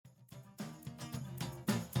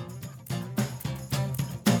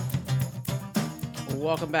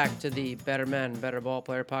welcome back to the Better Men, Better Ball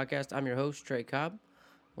Player podcast. I'm your host, Trey Cobb.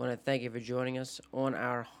 I want to thank you for joining us on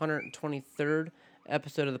our 123rd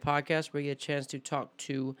episode of the podcast where we get a chance to talk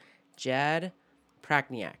to Jad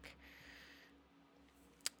Prachniak.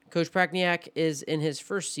 Coach Prachniak is in his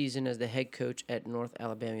first season as the head coach at North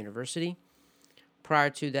Alabama University. Prior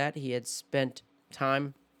to that, he had spent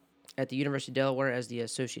time at the University of Delaware as the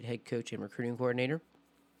associate head coach and recruiting coordinator.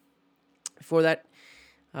 Before that,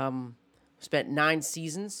 spent 9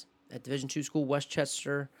 seasons at Division II school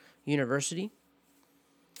Westchester University,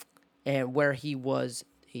 and where he was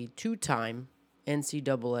a 2-time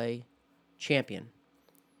NCAA champion.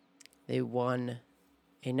 They won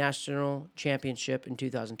a national championship in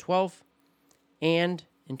 2012 and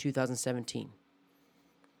in 2017.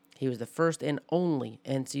 He was the first and only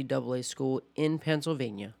NCAA school in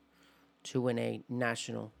Pennsylvania to win a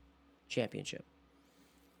national championship.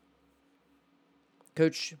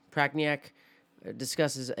 Coach Prachniak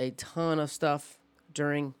discusses a ton of stuff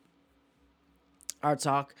during our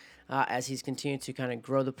talk as he's continued to kind of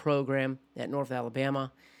grow the program at North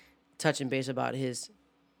Alabama, touching base about his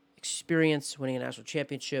experience winning a national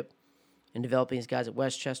championship and developing his guys at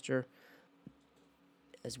Westchester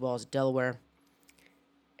as well as Delaware.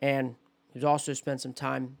 And he's also spent some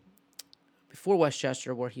time before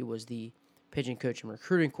Westchester where he was the pitching coach and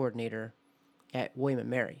recruiting coordinator at William &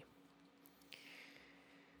 Mary.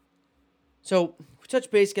 So we touched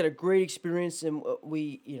base, got a great experience, and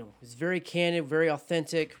it's very candid, very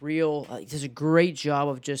authentic, real. He does a great job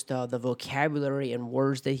of just the vocabulary and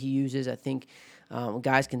words that he uses. I think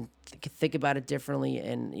guys can think about it differently,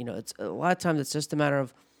 and it's a lot of times it's just a matter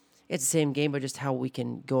of it's the same game, but just how we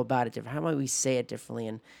can go about it different. How might we say it differently?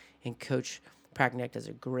 And Coach Prachniak does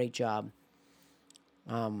a great job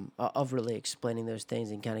of really explaining those things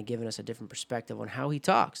and kind of giving us a different perspective on how he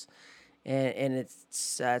talks. And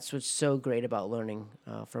that's what's so great about learning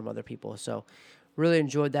from other people. So really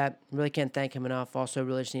enjoyed that. Really can't thank him enough. Also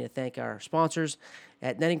really just need to thank our sponsors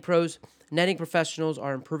at Netting Pros. Netting professionals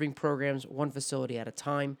are improving programs one facility at a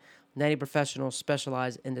time. Netting professionals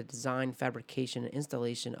specialize in the design, fabrication, and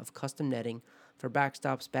installation of custom netting for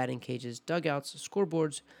backstops, batting cages, dugouts,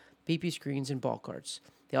 scoreboards, BP screens, and ball carts.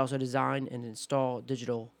 They also design and install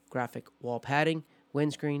digital graphic wall padding,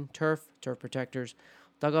 windscreen, turf protectors,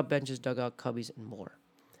 dugout benches, dugout cubbies, and more.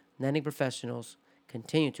 Netting professionals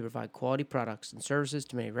continue to provide quality products and services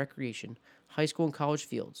to many recreation, high school and college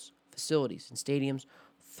fields, facilities, and stadiums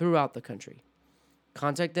throughout the country.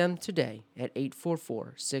 Contact them today at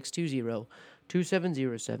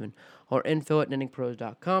 844-620-2707 or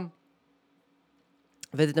info@nettingpros.com.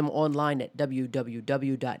 Visit them online at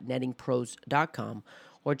www.nettingpros.com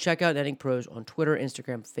or check out Netting Pros on Twitter,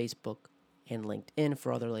 Instagram, Facebook, and LinkedIn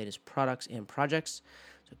for all their latest products and projects.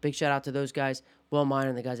 So big shout out to those guys, Will Miner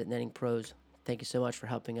and the guys at Netting Pros. Thank you so much for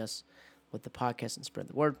helping us with the podcast and spread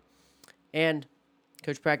the word. And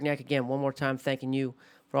Coach Prachniak, again, one more time, thanking you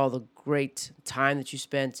for all the great time that you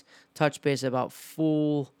spent, touch base about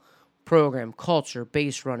full program, culture,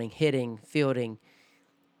 base running, hitting, fielding,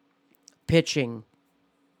 pitching,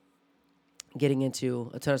 getting into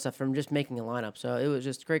a ton of stuff from just making a lineup. So it was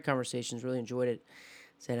just great conversations, really enjoyed it.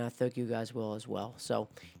 And I think you guys will as well. So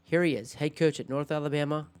here he is, head coach at North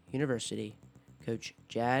Alabama University, Coach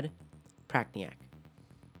Jad Prachniak.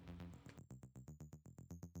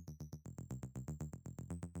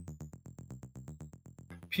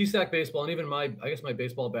 PSAC baseball, and even my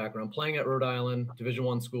baseball background, playing at Rhode Island, Division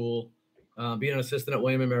I school, being an assistant at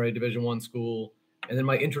William & Mary, Division I school, and then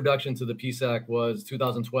my introduction to the PSAC was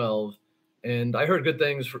 2012. And I heard good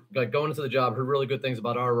things, going into the job, heard really good things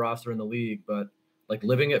about our roster in the league, but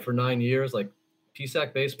living it for 9 years,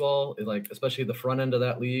 PSAC baseball is especially the front end of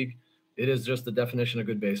that league, it is just the definition of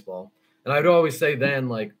good baseball. And I'd always say then,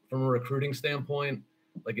 from a recruiting standpoint,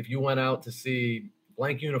 if you went out to see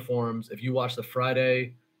blank uniforms, if you watched the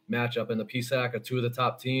Friday matchup in the PSAC of two of the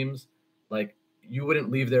top teams, you wouldn't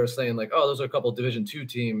leave there saying oh, those are a couple of Division II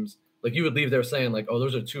teams. You would leave there saying oh,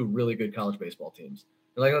 those are two really good college baseball teams.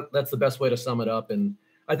 And that's the best way to sum it up. And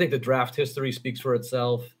I think the draft history speaks for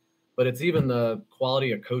itself. But it's even the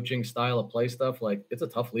quality of coaching, style of play stuff. It's a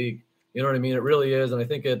tough league. You know what I mean? It really is. And I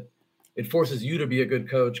think it forces you to be a good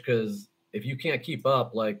coach because if you can't keep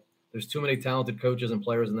up, there's too many talented coaches and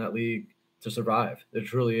players in that league to survive. It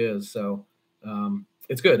truly is. So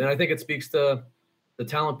it's good. And I think it speaks to the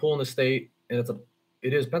talent pool in the state. And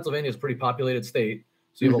Pennsylvania is a pretty populated state.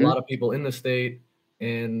 So you have a lot of people in the state.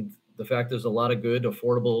 And the fact there's a lot of good,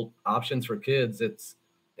 affordable options for kids,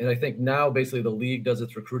 and I think now basically the league does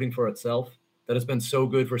its recruiting for itself. That has been so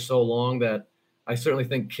good for so long that I certainly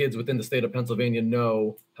think kids within the state of Pennsylvania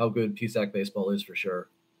know how good PSAC baseball is for sure.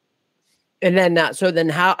 And then so then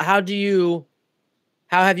how have you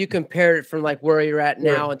compared it from like where you're at Sure.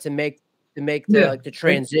 now and to make the Yeah. like the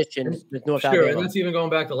transition with North Sure. And Alabama? that's even going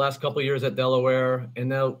back the last couple of years at Delaware. And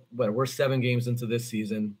now we're 7 games into this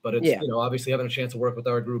season, but it's, Yeah. obviously having a chance to work with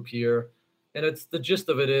our group here. And it's the gist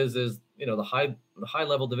of it is, the high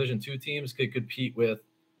level Division II teams could compete with,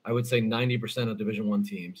 I would say 90% of Division I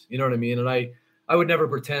teams. You know what I mean? And I would never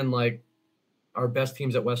pretend like our best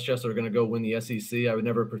teams at Westchester are going to go win the SEC. I would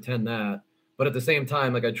never pretend that. But at the same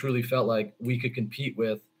time, like I truly felt like we could compete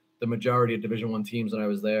with the majority of Division I teams when I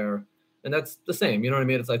was there. And that's the same. You know what I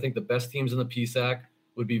mean? It's I think the best teams in the PSAC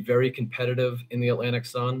would be very competitive in the Atlantic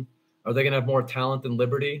Sun. Are they going to have more talent than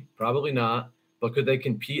Liberty? Probably not. But could they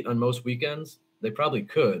compete on most weekends? They probably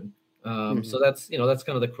could. So that's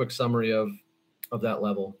kind of the quick summary of that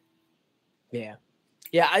level. Yeah.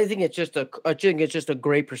 Yeah, I think it's just a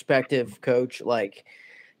great perspective, Coach. Like,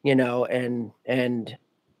 and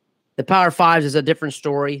the Power Fives is a different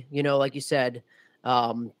story, like you said.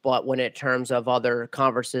 But when it terms of other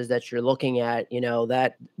conferences that you're looking at,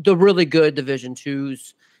 that the really good Division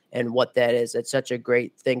IIs and what that is, it's such a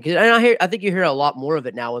great thing. And I think you hear a lot more of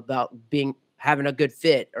it now about having a good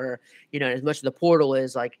fit, or as much of the portal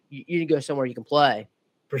is like you need to go somewhere you can play.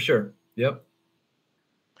 For sure. Yep.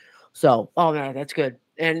 So, oh man, that's good.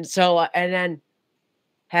 And so, and then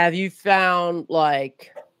have you found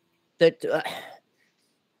like that?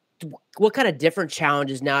 What kind of different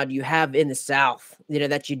challenges now do you have in the South?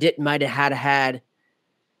 That you might have had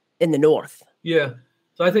in the North. Yeah.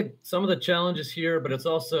 So I think some of the challenges here, but it's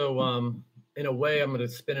also, in a way, I'm going to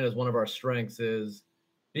spin it as one of our strengths is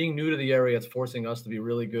being new to the area. It's forcing us to be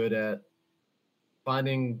really good at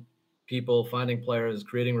finding people, finding players,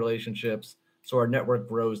 creating relationships. So our network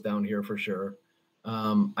grows down here for sure.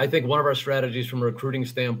 I think one of our strategies from a recruiting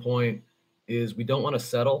standpoint is we don't want to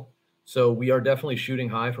settle. So we are definitely shooting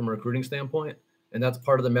high from a recruiting standpoint. And that's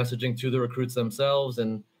part of the messaging to the recruits themselves.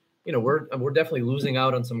 And, we're definitely losing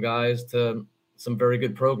out on some guys to some very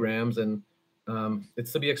good programs, and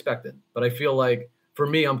it's to be expected. But I feel like for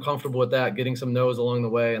me, I'm comfortable with that, getting some no's along the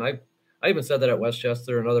way. And I even said that at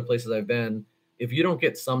Westchester and other places I've been. If you don't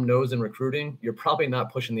get some no's in recruiting, you're probably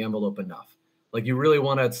not pushing the envelope enough. Like you really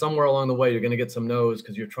want to, somewhere along the way, you're going to get some no's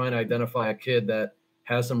because you're trying to identify a kid that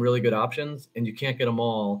has some really good options, and you can't get them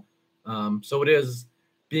all. So it is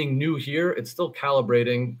being new here. It's still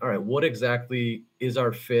calibrating. All right, what exactly is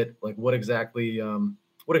our fit? Like what exactly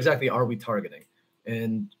are we targeting?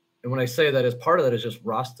 And when I say that, as part of that is just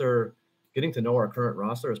roster, getting to know our current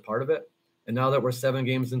roster as part of it. And now that we're 7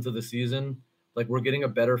 games into the season, like we're getting a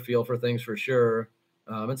better feel for things for sure.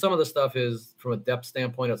 And some of the stuff is from a depth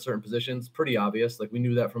standpoint at certain positions, pretty obvious. Like we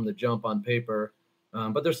knew that from the jump on paper.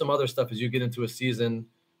 But there's some other stuff as you get into a season,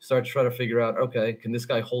 start to try to figure out, okay, can this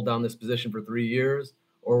guy hold down this position for 3 years?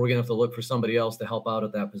 Or are we going to have to look for somebody else to help out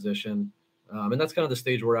at that position? And that's kind of the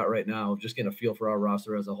stage we're at right now, just getting a feel for our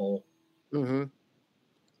roster as a whole. Mm-hmm.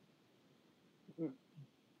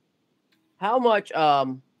 How much,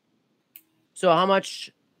 so how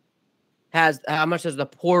much has the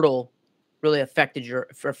portal really affected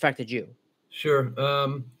you? Sure.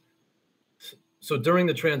 So during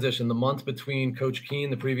the transition, the month between Coach Keene,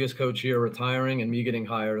 the previous coach here, retiring and me getting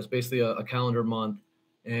hired, it's basically a calendar month.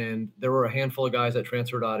 And there were a handful of guys that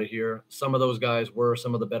transferred out of here. Some of those guys were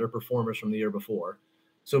some of the better performers from the year before.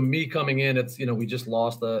 So me coming in, it's, we just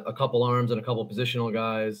lost a couple arms and a couple positional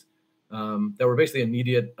guys that were basically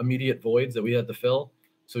immediate voids that we had to fill.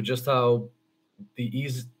 So just how the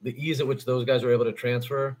ease at which those guys were able to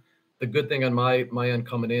transfer. The good thing on my end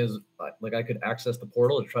coming in is like I could access the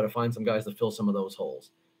portal to try to find some guys to fill some of those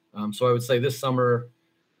holes. So I would say this summer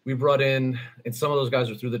we brought in, and some of those guys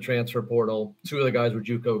are through the transfer portal. 2 of the guys were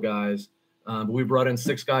JUCO guys, but we brought in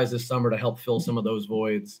 6 guys this summer to help fill some of those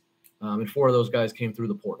voids, and 4 of those guys came through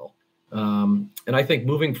the portal. And I think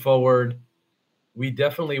moving forward, we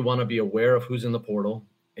definitely want to be aware of who's in the portal,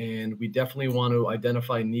 and we definitely want to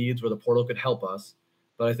identify needs where the portal could help us.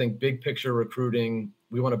 But I think big picture recruiting,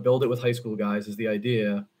 we want to build it with high school guys is the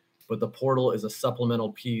idea, but the portal is a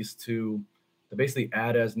supplemental piece to basically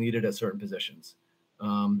add as needed at certain positions.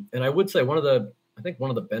 And I would say one of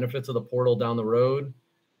the benefits of the portal down the road,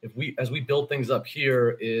 as we build things up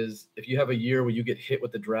here, is if you have a year where you get hit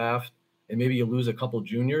with the draft and maybe you lose a couple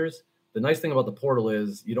juniors, the nice thing about the portal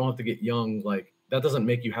is you don't have to get young. Like that doesn't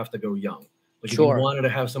make you have to go young. Like Sure. If you wanted to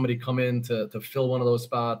have somebody come in to fill one of those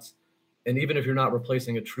spots, and even if you're not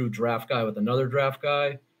replacing a true draft guy with another draft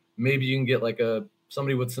guy, maybe you can get like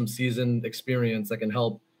somebody with some seasoned experience that can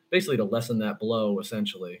help basically to lessen that blow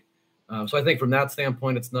essentially. So I think from that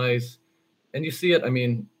standpoint, it's nice. And you see it. I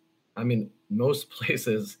mean, most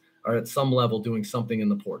places, are at some level doing something in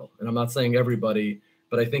the portal. And I'm not saying everybody,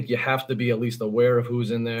 but I think you have to be at least aware of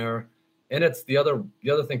who's in there. And it's the other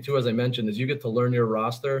thing too, as I mentioned, is you get to learn your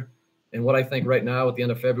roster. And what I think right now at the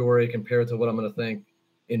end of February compared to what I'm going to think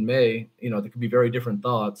in May, there could be very different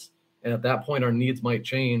thoughts. And at that point, our needs might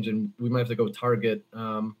change, and we might have to go target.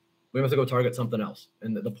 Something else,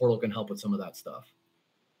 and the portal can help with some of that stuff.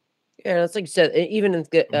 Yeah, it's like you said. Even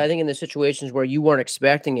I think in the situations where you weren't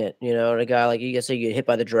expecting it, a guy like you guys say you get hit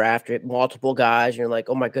by the draft, multiple guys, and you're like,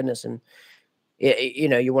 oh my goodness, and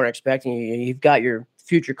you weren't expecting. You've got your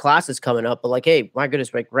future classes coming up, but like, hey, my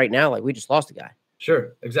goodness, like right now, like we just lost a guy.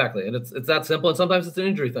 Sure, exactly, and it's that simple. And sometimes it's an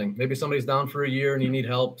injury thing. Maybe somebody's down for a year and you need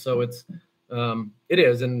help. So it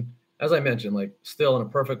is. And as I mentioned, like still in a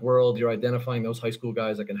perfect world, you're identifying those high school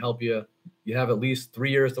guys that can help you. You have at least 3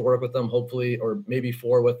 years to work with them, hopefully, or maybe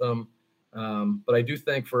 4 with them. But I do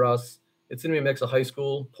think for us, it's going to be a mix of high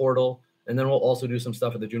school, portal, and then we'll also do some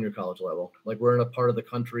stuff at the junior college level. Like we're in a part of the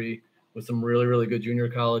country with some really, really good junior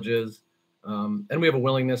colleges. And we have a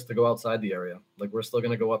willingness to go outside the area. Like we're still going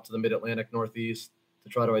to go up to the Mid-Atlantic Northeast to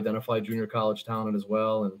try to identify junior college talent as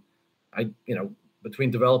well. And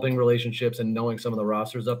between developing relationships and knowing some of the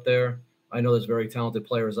rosters up there, I know there's very talented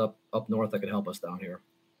players up north that could help us down here.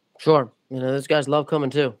 Sure. Those guys love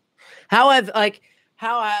coming too. I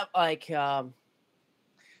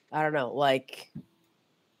don't know, like,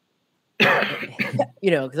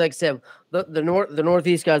 because like I said, the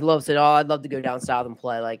Northeast guys love saying, oh, I'd love to go down south and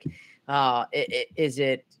play. Like, is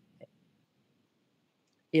it,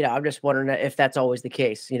 I'm just wondering if that's always the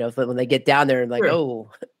case, when they get down there and like, sure.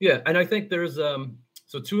 Oh, yeah. And I think there's,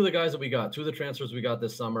 so 2 of the guys that we got, 2 of the transfers we got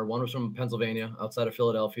this summer, one was from Pennsylvania outside of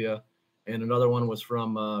Philadelphia, and another one was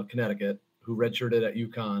from Connecticut, who redshirted at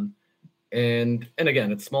UConn. And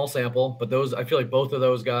again, it's small sample, but I feel like both of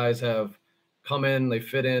those guys have come in, they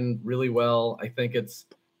fit in really well. I think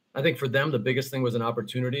for them, the biggest thing was an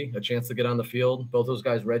opportunity, a chance to get on the field. Both those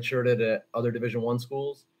guys redshirted at other Division I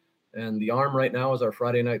schools. And the arm right now is our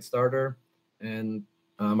Friday night starter. And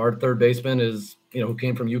our third baseman is, who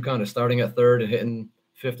came from UConn, is starting at third and hitting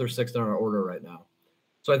 5th or 6th in our order right now.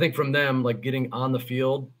 So I think from them, like getting on the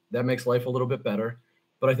field, that makes life a little bit better.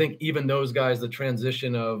 But I think even those guys, the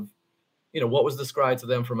transition of, what was described to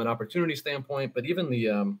them from an opportunity standpoint, but even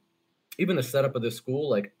the setup of this school,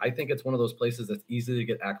 like I think it's one of those places that's easy to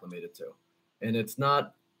get acclimated to. And it's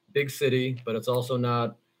not big city, but it's also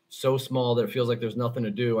not so small that it feels like there's nothing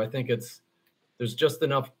to do. I think there's just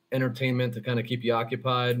enough entertainment to kind of keep you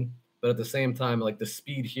occupied. But at the same time, like the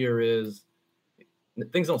speed here is,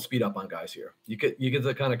 things don't speed up on guys here. You get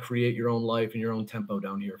to kind of create your own life and your own tempo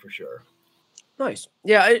down here for sure. Nice.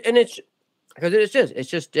 Yeah. And it's because it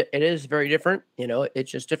is very different.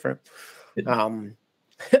 It's just different.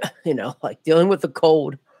 Like dealing with the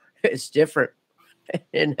cold is different,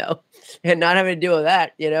 and not having to deal with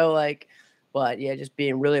that, but yeah, just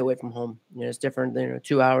being really away from home, it's different.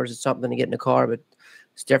 2 hours is something to get in the car, but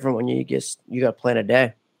it's different when you got to plan a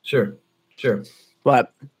day. Sure.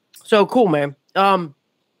 But so cool, man.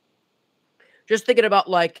 Just thinking about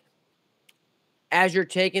like, as you're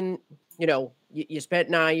taking, you spent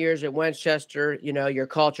 9 years at Winchester, your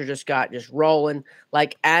culture just rolling.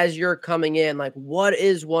 Like, as you're coming in, like, what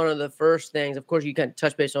is one of the first things? Of course, you can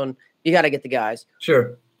touch base on, you got to get the guys.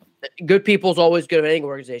 Sure. Good people's always good at any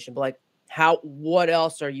organization, but like, what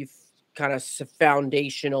else are you kind of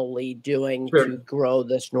foundationally doing to grow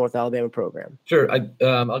this North Alabama program? Sure.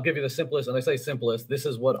 I'll give you the simplest, and I say simplest. This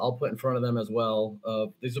is what I'll put in front of them as well.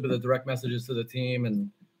 These will be the direct messages to the team, and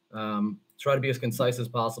try to be as concise as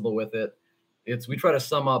possible with it. We try to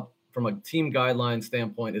sum up from a team guideline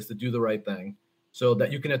standpoint is to do the right thing, so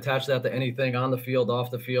that you can attach that to anything on the field,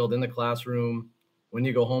 off the field, in the classroom, when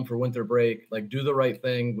you go home for winter break. Like, do the right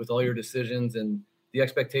thing with all your decisions, and the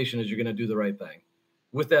expectation is you're going to do the right thing.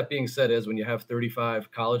 With that being said, is when you have 35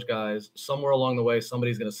 college guys, somewhere along the way,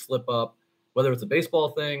 somebody's going to slip up, whether it's a baseball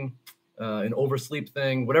thing, an oversleep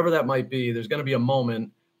thing, whatever that might be. There's going to be a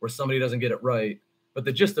moment where somebody doesn't get it right. But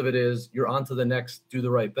the gist of it is you're on to the next, do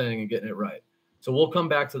the right thing and getting it right. So we'll come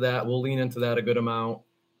back to that. We'll lean into that a good amount.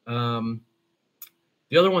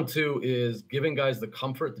 The other one too is giving guys the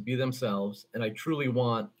comfort to be themselves. And I truly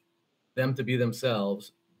want them to be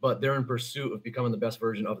themselves, but they're in pursuit of becoming the best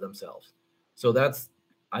version of themselves. So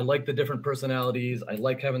I like the different personalities. I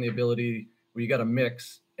like having the ability where you got to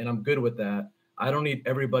mix, and I'm good with that. I don't need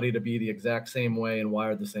everybody to be the exact same way and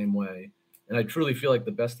wired the same way. And I truly feel like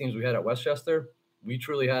the best teams we had at Westchester, we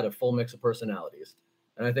truly had a full mix of personalities.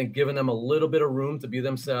 And I think giving them a little bit of room to be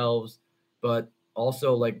themselves, but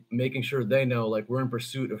also like making sure they know, like, we're in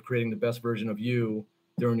pursuit of creating the best version of you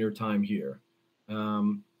during your time here.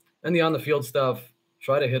 And the on the field stuff,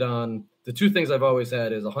 try to hit on the two things I've always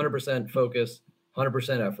had is 100% focus,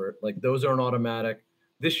 100% effort. Like those are an automatic.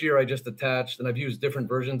 This year I just attached, and I've used different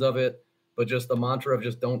versions of it, but just the mantra of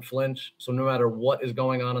just don't flinch. So no matter what is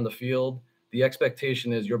going on in the field, the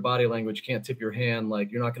expectation is your body language can't tip your hand.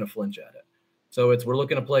 Like you're not going to flinch at it. So we're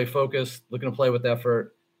looking to play focused, looking to play with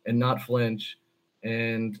effort and not flinch.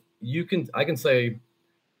 And I can say,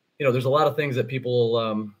 there's a lot of things that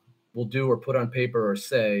people will do or put on paper or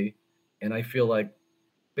say. And I feel like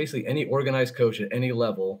basically any organized coach at any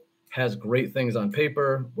level has great things on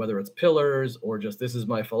paper, whether it's pillars or just this is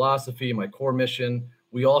my philosophy, my core mission.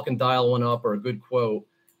 We all can dial one up or a good quote,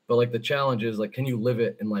 but like the challenge is like, can you live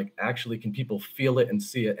it? And like, actually, can people feel it and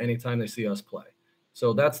see it anytime they see us play?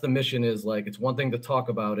 So that's the mission is like, it's one thing to talk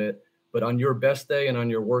about it, but on your best day and on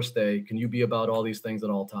your worst day, can you be about all these things at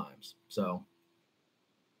all times? So.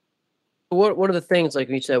 What are the things, like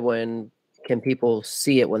you said, when can people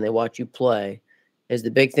see it when they watch you play? Is the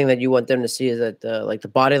big thing that you want them to see is that like the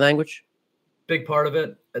body language? Big part of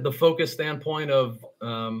it, the focus standpoint of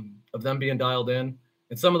them being dialed in.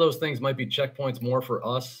 And some of those things might be checkpoints more for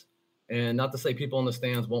us. And not to say people in the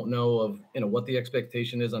stands won't know of, what the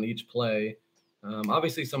expectation is on each play.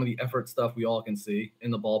 Obviously some of the effort stuff we all can see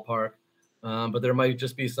in the ballpark. But there might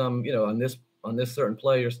just be some, on this certain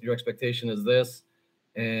play, your expectation is this.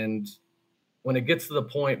 And when it gets to the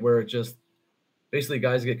point where it just basically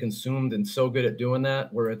guys get consumed and so good at doing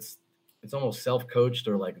that, where it's almost self-coached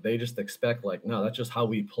or like they just expect like, no, that's just how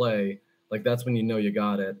we play. Like that's when you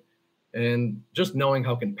got it. And just knowing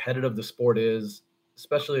how competitive the sport is,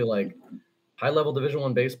 especially like high-level Division I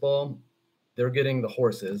baseball, they're getting the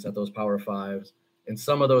horses at those Power Fives. And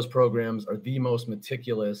some of those programs are the most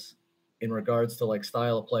meticulous in regards to like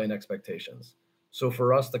style of play and expectations. So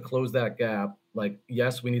for us to close that gap, like,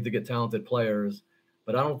 yes, we need to get talented players,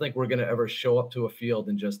 but I don't think we're going to ever show up to a field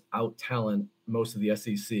and just out-talent most of the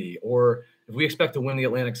SEC. Or if we expect to win the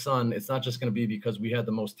Atlantic Sun, it's not just going to be because we had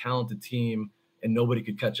the most talented team and nobody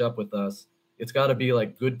could catch up with us. It's got to be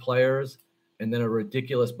like good players and then a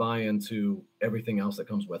ridiculous buy-in to everything else that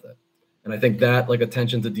comes with it. And I think that like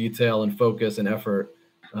attention to detail and focus and effort.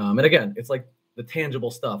 And again, it's like the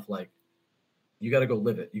tangible stuff, like you got to go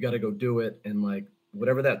live it. You got to go do it. And like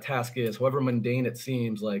whatever that task is, however mundane it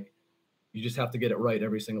seems, like you just have to get it right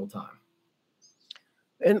every single time.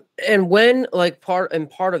 And when like part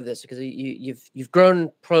of this, because you've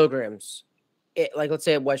grown programs, like let's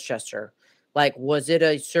say at Westchester, like was it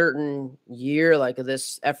a certain year like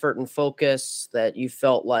this effort and focus that you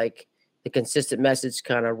felt like the consistent message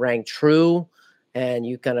kind of rang true, and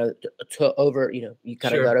you kind of took over, you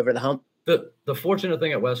kind of got over the hump? The fortunate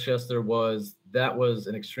thing at Westchester was that was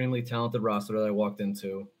an extremely talented roster that I walked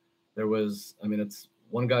into. There was, it's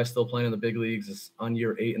one guy still playing in the big leagues, is on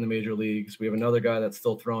year 8 in the major leagues. We have another guy that's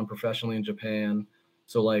still throwing professionally in Japan.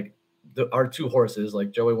 So like our two horses,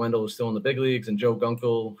 like Joey Wendell, who's still in the big leagues, and Joe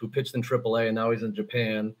Gunkel, who pitched in AAA and now he's in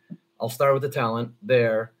Japan. I'll start with the talent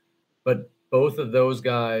there, but both of those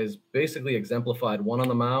guys basically exemplified, one on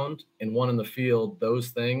the mound and one in the field, those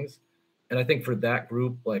things. And I think for that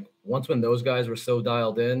group, like once when those guys were so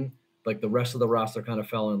dialed in, like the rest of the roster kind of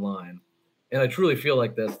fell in line. And I truly feel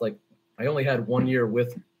like this, like I only had 1 year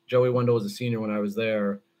with Joey Wendell as a senior when I was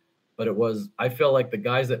there, but I felt like the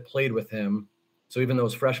guys that played with him, so even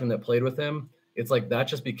those freshmen that played with him, it's like that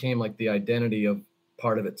just became like the identity of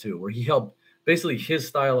part of it too, where he helped basically his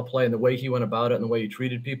style of play and the way he went about it and the way he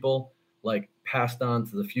treated people, like passed on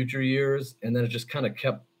to the future years. And then it just kind of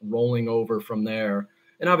kept rolling over from there.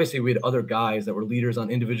 And obviously we had other guys that were leaders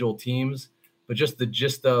on individual teams, but just the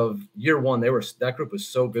gist of year one, that group was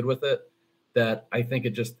so good with it that I think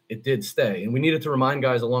it did stay. And we needed to remind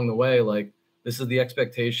guys along the way, like this is the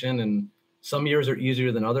expectation, and some years are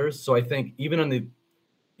easier than others. So I think even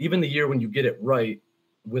the year when you get it right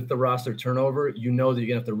with the roster turnover, that you're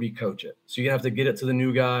gonna have to recoach it. So you're gonna have to get it to the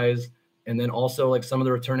new guys. And then also like some of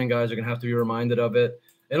the returning guys are gonna have to be reminded of it.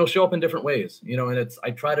 And it'll show up in different ways, and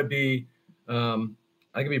I try to be,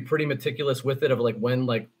 I can be pretty meticulous with it of like when,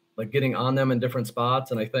 like getting on them in different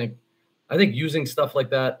spots. And I think using stuff like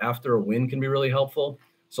that after a win can be really helpful.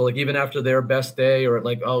 So like even after their best day or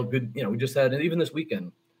like, oh, good, we just had, and even this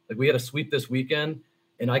weekend, like we had a sweep this weekend,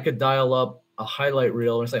 and I could dial up a highlight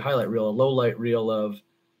reel, when I say highlight reel, a low light reel of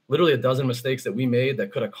literally a dozen mistakes that we made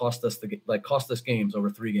that could have cost us games over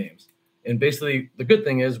 3 games. And basically the good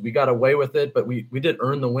thing is we got away with it, but we did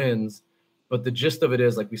earn the wins. But the gist of it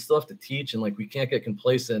is like we still have to teach, and like we can't get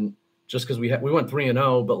complacent just because we went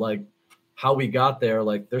 3-0, but like how we got there,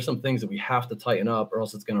 like there's some things that we have to tighten up or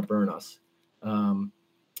else it's going to burn us.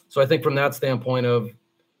 So I think from that standpoint of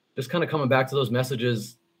just kind of coming back to those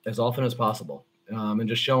messages as often as possible, and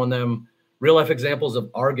just showing them real life examples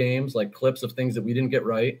of our games, like clips of things that we didn't get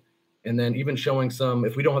right. And then even showing some,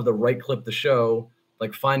 if we don't have the right clip to show,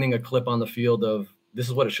 like finding a clip on the field of this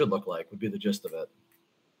is what it should look like would be the gist of it.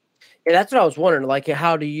 Yeah, that's what I was wondering. Like,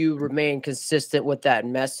 how do you remain consistent with that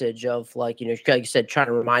message of, like, like you said, trying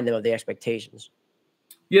to remind them of the expectations?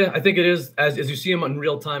 Yeah, I think it is as you see them in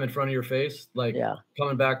real time in front of your face, like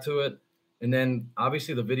coming back to it. And then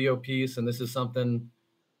obviously the video piece, and this is something,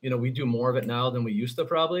 we do more of it now than we used to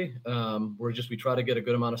probably. We try to get a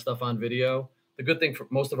good amount of stuff on video. The good thing for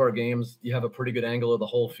most of our games, you have a pretty good angle of the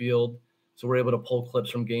whole field. So we're able to pull clips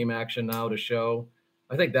from game action now to show.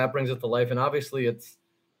 I think that brings it to life. And obviously it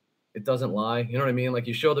doesn't lie. You know what I mean? Like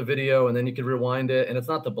you show the video and then you can rewind it. And it's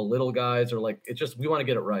not to belittle guys or like, it's just, we want to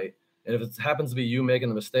get it right. And if it happens to be you making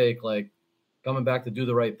the mistake, like coming back to do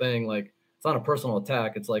the right thing, like it's not a personal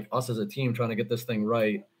attack. It's like us as a team trying to get this thing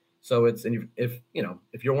right. So if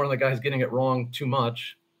you're one of the guys getting it wrong too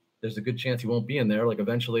much, there's a good chance you won't be in there. Like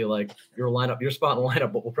eventually, like your spot in the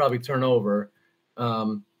lineup will probably turn over.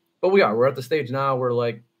 But we're at the stage now where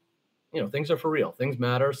like, things are for real. Things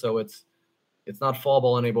matter. So it's not fall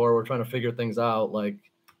ball anymore. We're trying to figure things out. Like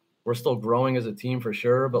we're still growing as a team for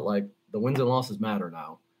sure, but like the wins and losses matter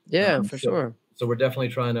now. Yeah, for sure. So we're definitely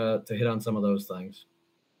trying to hit on some of those things.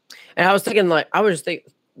 And I was thinking,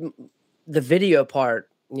 the video part,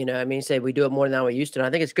 say we do it more than we used to. And I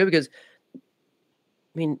think it's good because,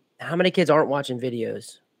 how many kids aren't watching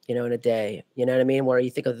videos, in a day? You know what I mean? Where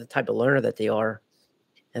you think of the type of learner that they are.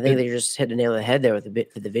 I think they're just hitting the nail on the head there with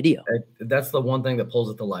the video. That's the one thing that pulls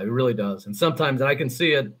it to life. It really does. And sometimes, and I can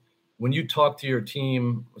see it when you talk to your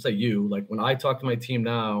team, let's say like when I talk to my team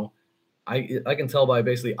now, I can tell by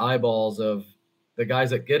basically eyeballs of the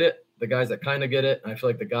guys that get it, the guys that kind of get it. And I feel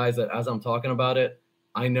like the guys that, as I'm talking about it,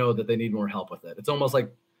 I know that they need more help with it. It's almost like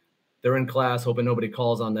they're in class hoping nobody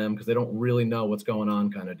calls on them because they don't really know what's going on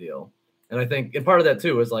kind of deal. And I think, and part of that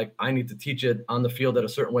too is like, I need to teach it on the field at a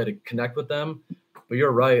certain way to connect with them. But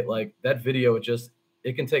you're right. Like that video,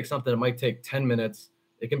 it can take something that might take 10 minutes.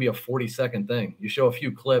 It can be a 40-second thing. You show a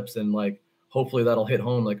few clips and like, hopefully that'll hit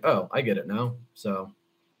home. Like, oh, I get it now. So.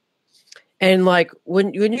 And like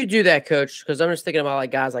when you do that, coach, because I'm just thinking about like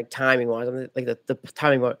guys like timing wise, like the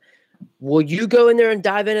timing wise, will you go in there and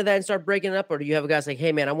dive into that and start breaking it up, or do you have a guys like,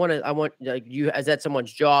 hey man, I want like you, is that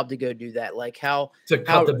someone's job to go do that? Like cut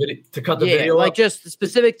the video, like just the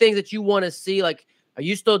specific things that you want to see. Like, are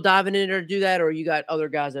you still diving in there to do that, or you got other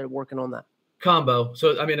guys that are working on that? Combo.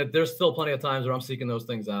 So there's still plenty of times where I'm seeking those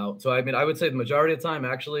things out. So I would say the majority of the time,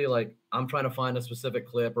 actually, like I'm trying to find a specific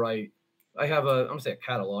clip, right? I have I'm gonna say a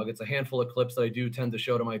catalog. It's a handful of clips that I do tend to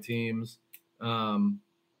show to my teams.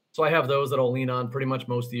 So I have those that I'll lean on pretty much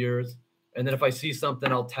most years. And then if I see something,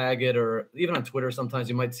 I'll tag it, or even on Twitter, sometimes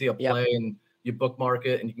you might see a play and you bookmark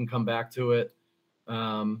it and you can come back to it.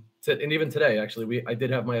 And even today, actually, I did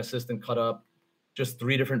have my assistant cut up just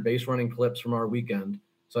 3 different base running clips from our weekend.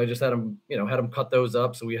 So I just had him cut those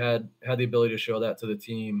up. So we had the ability to show that to the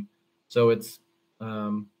team. So it's,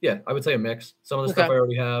 I would say a mix. Some of the stuff I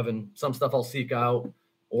already have, and some stuff I'll seek out,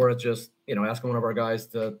 or it's just, asking one of our guys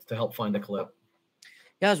to help find a clip.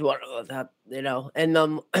 Yeah, I was wondering about that,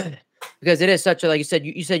 and because it is such a, like you said,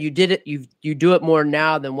 you said you did it, you do it more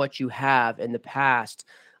now than what you have in the past.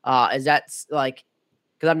 Is that like,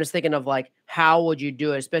 because I'm just thinking of like, how would you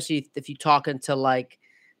do it, especially if you're talking to like,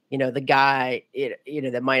 the guy,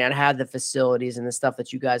 that might not have the facilities and the stuff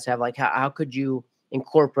that you guys have. Like, how could you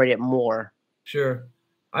incorporate it more? Sure.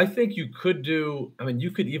 I think you could do,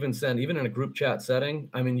 you could even send, even in a group chat setting,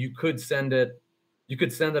 you could send it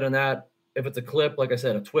in that, if it's a clip, like I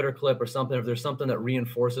said, a Twitter clip or something, if there's something that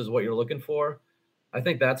reinforces what you're looking for, I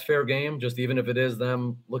think that's fair game. Just even if it is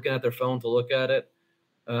them looking at their phone to look at it.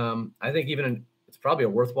 I think it's probably a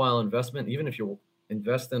worthwhile investment. Even if you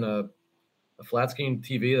invest in a flat screen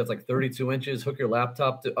TV that's like 32 inches, hook your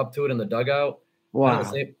laptop up to it in the dugout. Wow.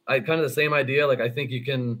 Kind of the same idea. Like I think you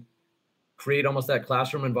can create almost that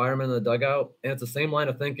classroom environment in the dugout. And it's the same line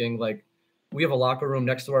of thinking. Like we have a locker room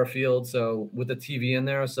next to our field. So with the TV in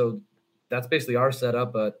there, so that's basically our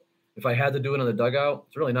setup. But if I had to do it in the dugout,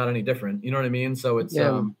 it's really not any different. You know what I mean? So it's,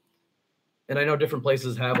 and I know different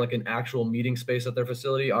places have like an actual meeting space at their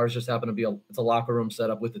facility. Ours just happen to be it's a locker room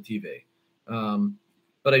setup with the TV.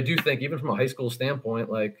 But I do think even from a high school standpoint,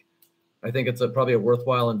 like I think it's probably a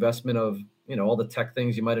worthwhile investment of, all the tech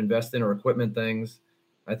things you might invest in or equipment things.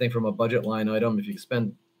 I think from a budget line item, if you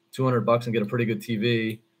spend $200 and get a pretty good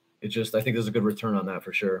TV, I think there's a good return on that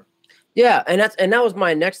for sure. Yeah. And that was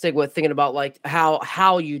my next thing with thinking about like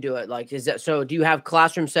how you do it. Like, do you have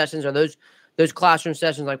classroom sessions? Are those classroom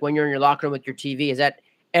sessions, like when you're in your locker room with your TV, is that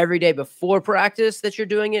every day before practice that you're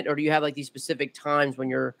doing it? Or do you have like these specific times when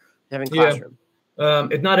you're having Yeah. classroom?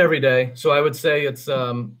 It's not every day. So I would say it's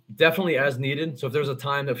definitely as needed. So if there's a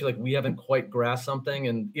time that I feel like we haven't quite grasped something,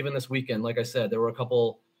 and even this weekend, like I said, there were a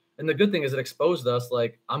couple, and the good thing is it exposed us.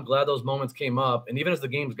 Like, I'm glad those moments came up. And even as the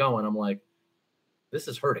game's going, I'm like, this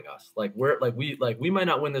is hurting us. Like, we might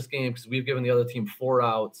not win this game because we've given the other team 4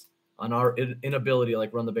 outs on our inability to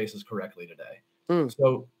like run the bases correctly today. Mm.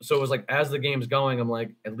 So it was like, as the game's going, I'm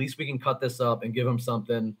like, at least we can cut this up and give them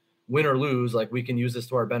something, win or lose. Like, we can use this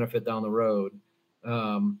to our benefit down the road.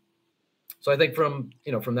 So I think from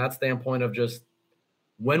that standpoint of just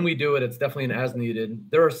when we do it, it's definitely an as needed.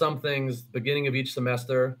 There are some things beginning of each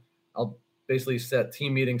semester, I'll basically set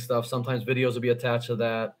team meeting stuff. Sometimes videos will be attached to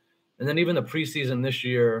that. And then even the preseason this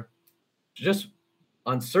year, just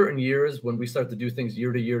on certain years when we start to do things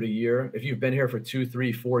year to year to year, if you've been here for 2,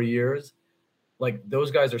 3, 4 years, like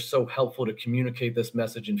those guys are so helpful to communicate this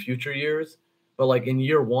message in future years. But like in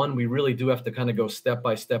year one, we really do have to kind of go step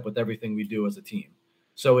by step with everything we do as a team.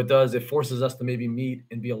 So it forces us to maybe meet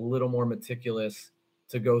and be a little more meticulous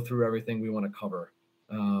to go through everything we want to cover.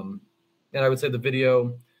 And I would say the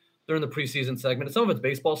video during the preseason segment, some of it's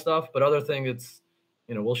baseball stuff, but other thing it's,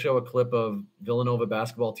 we'll show a clip of Villanova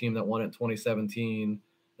basketball team that won it in 2017.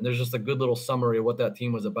 And there's just a good little summary of what that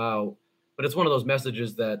team was about. But it's one of those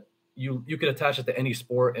messages that you could attach it to any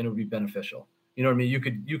sport and it would be beneficial. You know what I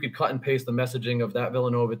mean? You could cut and paste the messaging of that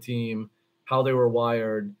Villanova team, how they were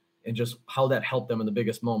wired, and just how that helped them in the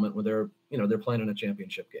biggest moment where they're playing in a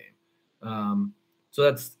championship game.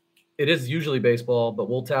 So it is usually baseball, but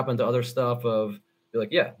we'll tap into other stuff of be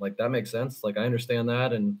like, yeah, like that makes sense. Like I understand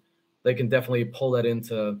that. And they can definitely pull that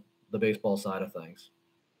into the baseball side of things.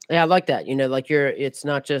 Yeah, I like that. It's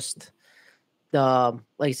not just like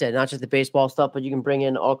you said, not just the baseball stuff, but you can bring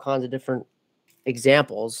in all kinds of different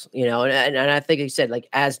examples, and I think you said like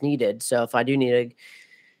as needed. So if I do need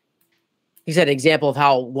you said an example of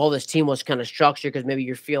how well this team was kind of structured, because maybe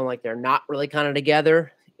you're feeling like they're not really kind of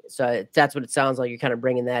together. So that's what it sounds like. You're kind of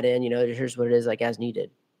bringing that in, here's what it is like as needed.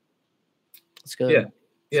 It's good. Yeah.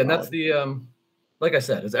 Yeah. Solid. And that's the, like I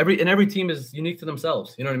said, every team is unique to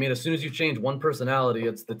themselves. You know what I mean? As soon as you change one personality,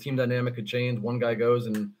 it's the team dynamic could change. One guy goes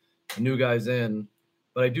and a new guy's in.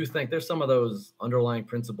 But I do think there's some of those underlying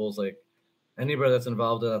principles, like anybody that's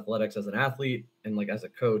involved in athletics as an athlete and like as a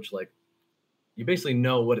coach, like you basically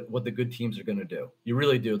know what the good teams are going to do. You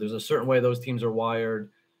really do. There's a certain way those teams are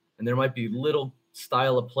wired, and there might be little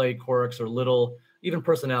style of play quirks or little even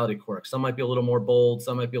personality quirks. Some might be a little more bold,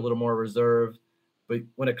 some might be a little more reserved. But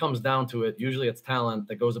when it comes down to it, usually it's talent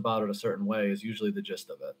that goes about it a certain way is usually the gist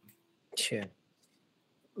of it. Sure.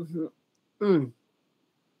 Mm-hmm.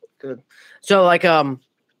 Good. So like oh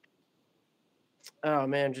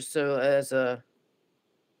man, just so as a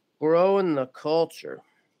growing the culture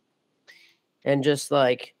and just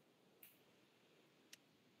like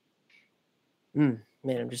man,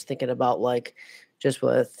 I'm just thinking about like just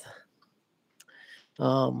with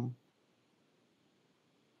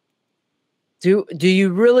do you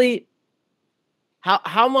really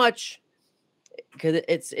how much, because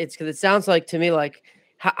it sounds like to me like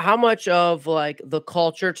how much of like the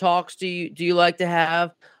culture talks do you like to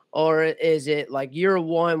have, or is it like year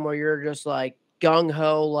one where you're just like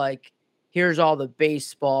gung-ho, like here's all the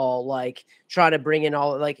baseball, like try to bring in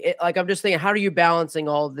all like it, like I'm just thinking, how are you balancing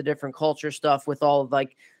all of the different culture stuff with all of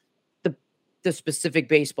like the specific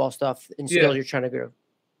baseball stuff and skills you're trying to grow?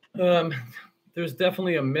 There's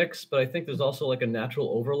definitely a mix, but I think there's also like a natural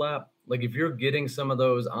overlap. Like if you're getting some of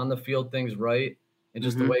those on the field things right and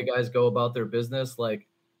just the way guys go about their business, like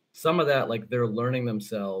some of that, like they're learning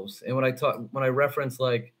themselves. And when I reference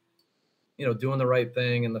like, doing the right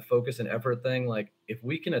thing and the focus and effort thing, like if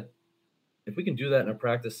we can do that in a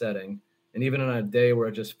practice setting, and even on a day where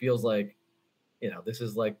it just feels like, this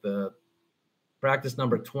is like the practice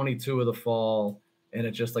number 22 of the fall, and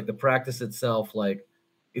it's just like the practice itself, like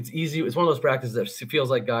it's easy. It's one of those practices that feels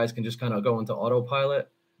like guys can just kind of go into autopilot,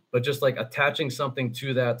 but just like attaching something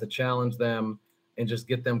to that to challenge them and just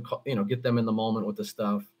get them in the moment with the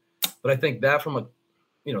stuff. But I think that from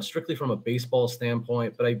a, strictly from a baseball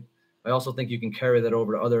standpoint, but I also think you can carry that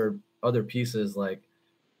over to other pieces, like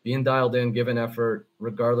being dialed in, giving effort,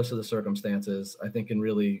 regardless of the circumstances, I think can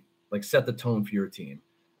really like set the tone for your team.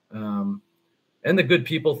 And the good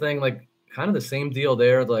people thing, like kind of the same deal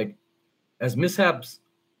there, like as mishaps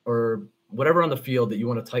or whatever on the field that you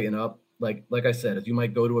want to tighten up, like I said, as you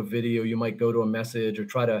might go to a video, you might go to a message or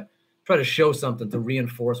try to show something to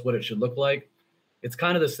reinforce what it should look like. It's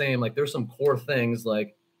kind of the same. Like there's some core things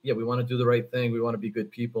like, yeah, we want to do the right thing. We want to be good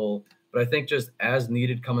people. But I think just as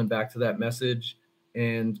needed, coming back to that message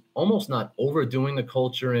and almost not overdoing the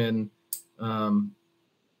culture and,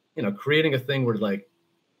 creating a thing where like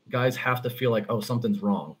guys have to feel like, oh, something's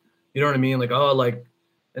wrong. You know what I mean? Like, oh, like,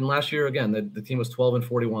 and last year again, the team was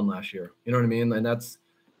 12-41 last year. You know what I mean? And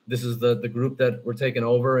this is the group that we're taking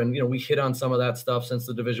over. And, we hit on some of that stuff since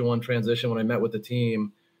the Division I transition when I met with the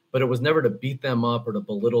team, but it was never to beat them up or to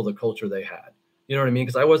belittle the culture they had. You know what I mean?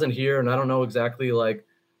 Because I wasn't here and I don't know exactly like,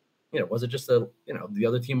 was it just the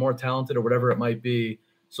other team more talented or whatever it might be.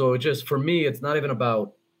 So it just, for me, it's not even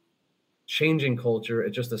about changing culture.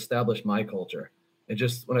 It just established my culture. It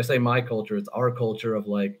just, when I say my culture, it's our culture of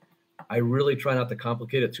like, I really try not to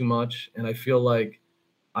complicate it too much. And I feel like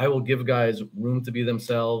I will give guys room to be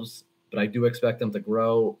themselves, but I do expect them to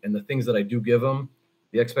grow. And the things that I do give them,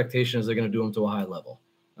 the expectation is they're going to do them to a high level.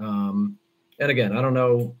 And again, I don't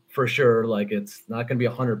know for sure, like it's not going to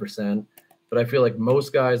be 100%, but I feel like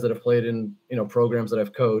most guys that have played in, programs that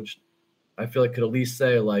I've coached, I feel like could at least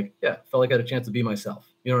say like, yeah, felt like I had a chance to be myself.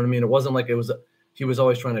 You know what I mean? It wasn't like he was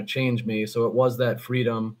always trying to change me. So it was that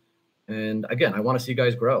freedom. And again, I want to see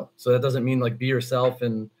guys grow. So that doesn't mean like be yourself.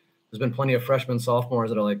 And there's been plenty of freshmen,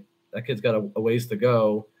 sophomores that are like, that kid's got a ways to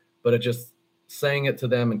go, but it just saying it to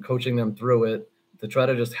them and coaching them through it to try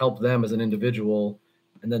to just help them as an individual.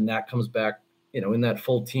 And then that comes back, in that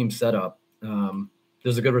full team setup.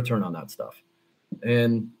 There's a good return on that stuff.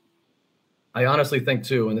 And I honestly think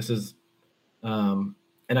too, and this is, and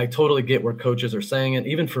I totally get where coaches are saying it.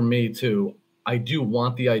 Even for me too, I do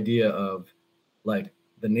want the idea of like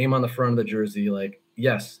the name on the front of the jersey. Like,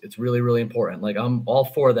 yes, it's really, really important. Like I'm all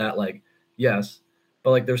for that. Like, yes,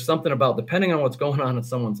 but like there's something about depending on what's going on in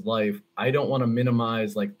someone's life, I don't want to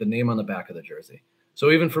minimize like the name on the back of the jersey.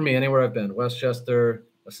 So even for me, anywhere I've been, Westchester,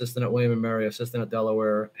 assistant at William & Mary, assistant at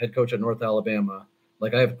Delaware, head coach at North Alabama,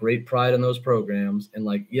 like I have great pride in those programs. And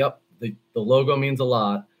like, yep, the logo means a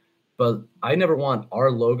lot, but I never want our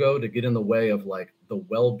logo to get in the way of like the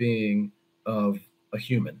well-being of a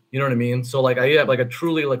human. You know what I mean? So like I have like a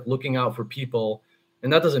truly like looking out for people.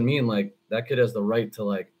 And that doesn't mean like that kid has the right to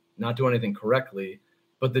like not do anything correctly.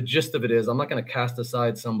 But the gist of it is I'm not going to cast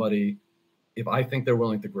aside somebody if I think they're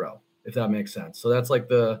willing to grow, if that makes sense. So that's like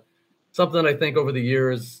something that I think over the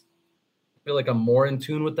years, I feel like I'm more in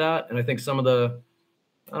tune with that. And I think some of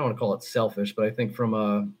I don't want to call it selfish, but I think from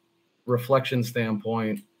a reflection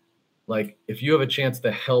standpoint, like if you have a chance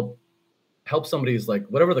to help somebody's like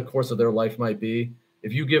whatever the course of their life might be,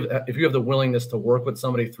 if you have the willingness to work with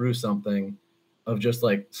somebody through something of just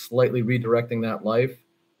like slightly redirecting that life,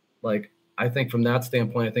 like I think from that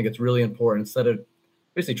standpoint, I think it's really important instead of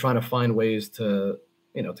basically trying to find ways to,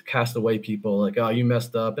 to cast away people like, oh, you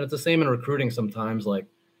messed up. And it's the same in recruiting sometimes. Like,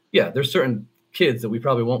 yeah, there's certain kids that we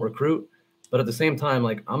probably won't recruit, but at the same time,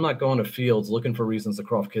 like I'm not going to fields looking for reasons to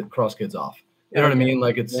cross kids off. You know what I mean?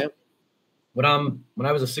 Like it's when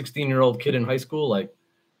I was a 16-year-old kid in high school, like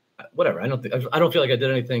whatever, I don't feel like I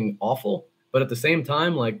did anything awful, but at the same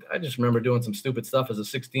time, like I just remember doing some stupid stuff as a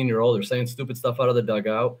 16-year-old or saying stupid stuff out of the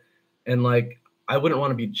dugout. And like, I wouldn't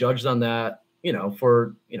want to be judged on that,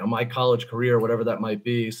 for, my college career, whatever that might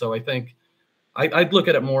be. So I think I'd look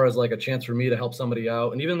at it more as like a chance for me to help somebody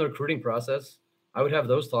out. And even the recruiting process, I would have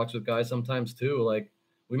those talks with guys sometimes too. Like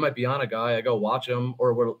we might be on a guy, I go watch him,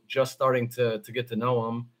 or we're just starting to get to know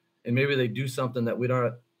him. And maybe they do something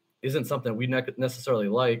that isn't something we necessarily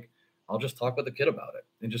like. I'll just talk with the kid about it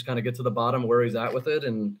and just kind of get to the bottom where he's at with it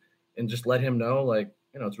and just let him know, like,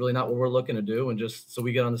 it's really not what we're looking to do. And just so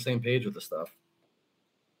we get on the same page with the stuff.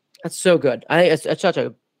 That's so good. It's such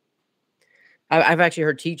a, I've actually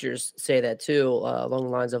heard teachers say that too, along the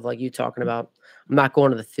lines of like you talking about, I'm not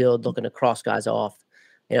going to the field looking to cross guys off.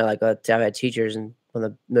 Like I've had teachers, and one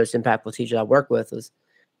of the most impactful teachers I work with was,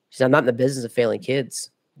 she said, I'm not in the business of failing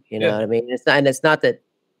kids. You know what I mean? It's not that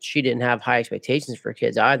she didn't have high expectations for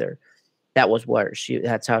kids either.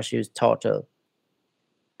 That's how she was taught to,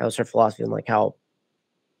 that was her philosophy, and like how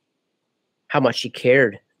much she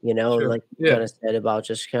cared, like kind of said about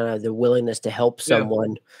just kind of the willingness to help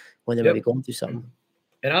someone when they may be going through something.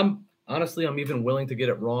 And I'm even willing to get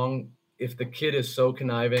it wrong. If the kid is so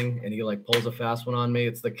conniving and he like pulls a fast one on me,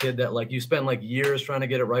 it's the kid that like you spend like years trying to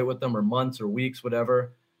get it right with them, or months or weeks,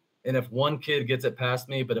 whatever. And if one kid gets it past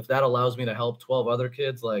me, but if that allows me to help 12 other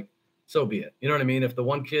kids, like, so be it. You know what I mean? If the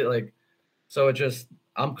one kid, like, so it just,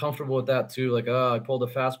 I'm comfortable with that too. Like, oh, I pulled a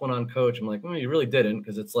fast one on coach. I'm like, well, you really didn't.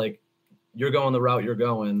 Cause it's like, you're going the route you're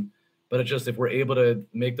going, but it's just, if we're able to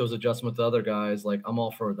make those adjustments to other guys, like I'm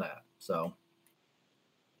all for that. So.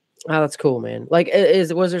 Oh, that's cool, man. Like,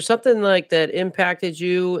 was there something like that impacted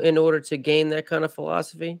you in order to gain that kind of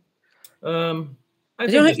philosophy? You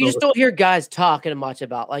just don't hear guys talking much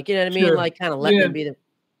about, like, you know what I mean? Like kind of letting them be the.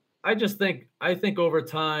 I think over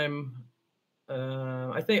time,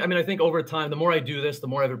 I think over time, the more I do this, the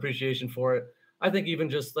more I have appreciation for it. I think even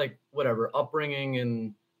just like whatever upbringing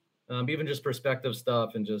and even just perspective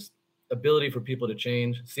stuff and just ability for people to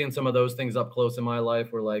change, seeing some of those things up close in my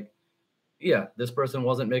life where like, yeah, this person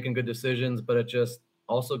wasn't making good decisions, but it just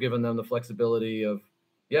also giving them the flexibility of,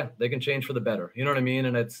 yeah, they can change for the better. You know what I mean?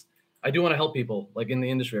 And I do want to help people like in the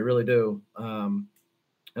industry. I really do. And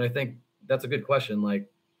I think that's a good question. Like,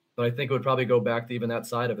 but I think it would probably go back to even that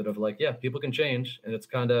side of it of like, yeah, people can change. And it's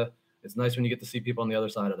nice when you get to see people on the other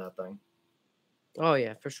side of that thing. Oh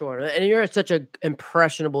yeah, for sure. And you're at such a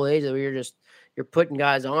impressionable age that you're putting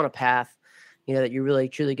guys on a path, that you really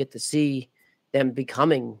truly get to see them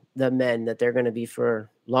becoming the men that they're going to be for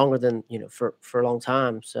longer than, for a long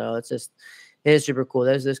time. So it is super cool.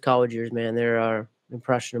 Those college years, man, they are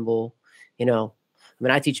impressionable. I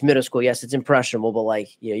mean, I teach middle school. Yes, it's impressionable, but like,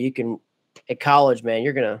 you can at college, man,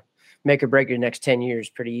 you're going to make or break your next 10 years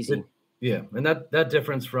pretty easy. Yeah. And that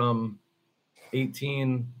difference from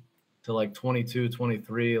 18 to like 22,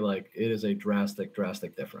 23, like it is a drastic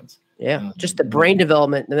difference. Yeah. Just the brain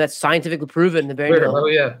development, and that's scientifically proven. The brain development. Oh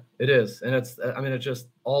yeah, it is. And it's just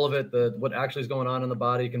all of it, what actually is going on in the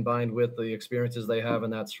body combined with the experiences they have in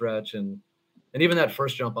that stretch. And even that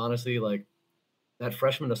first jump, honestly, like that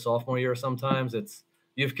freshman to sophomore year, sometimes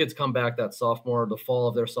you have kids come back the fall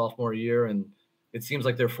of their sophomore year, and it seems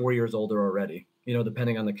like they're 4 years older already,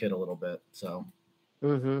 depending on the kid a little bit. So.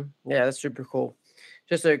 Yeah, that's super cool.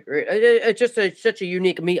 It's just such a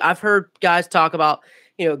unique. I mean, I've heard guys talk about,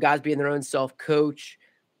 guys being their own self-coach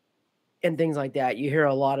and things like that. You hear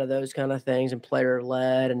a lot of those kind of things and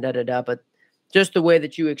player-led and da-da-da. But just the way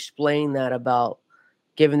that you explain that about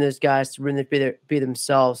giving those guys to really be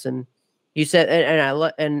themselves. And you said,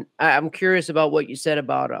 and I'm curious about what you said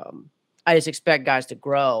about, I just expect guys to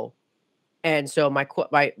grow. And so my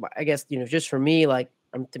I guess, just for me, like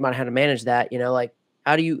I'm thinking about how to manage that, like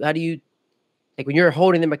how do you, like when you're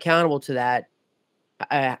holding them accountable to that,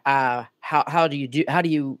 how do you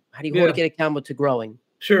hold a kid accountable to growing?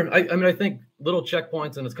 Sure. I mean, I think little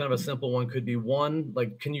checkpoints, and it's kind of a simple one, could be one,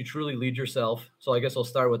 like, can you truly lead yourself? So I guess I'll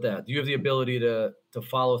start with that. Do you have the ability to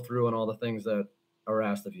follow through on all the things that are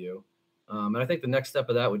asked of you? And I think the next step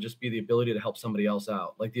of that would just be the ability to help somebody else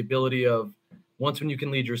out. Like the ability of once when you can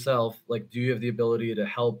lead yourself, like, do you have the ability to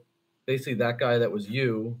help basically that guy that was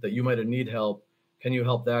that you might have need help? Can you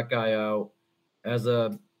help that guy out as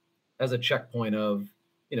a checkpoint of,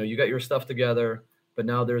 you got your stuff together, but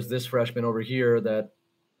now there's this freshman over here that,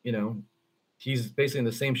 he's basically in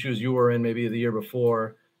the same shoes you were in maybe the year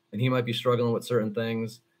before, and he might be struggling with certain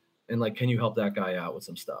things. And like, can you help that guy out with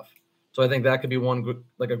some stuff? So I think that could be one,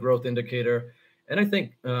 like a growth indicator. And I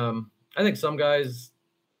think some guys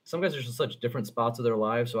are just in such different spots of their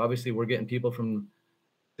lives. So obviously we're getting people from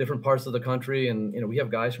different parts of the country, and, we have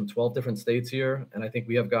guys from 12 different states here. And I think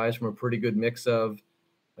we have guys from a pretty good mix of,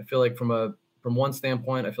 I feel like from one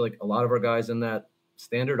standpoint, I feel like a lot of our guys in that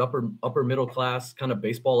standard upper middle class kind of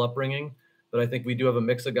baseball upbringing, but I think we do have a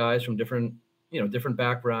mix of guys from different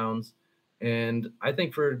backgrounds. And I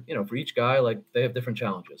think for each guy, like they have different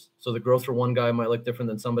challenges. So the growth for one guy might look different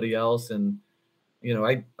than somebody else. And,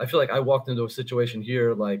 I feel like I walked into a situation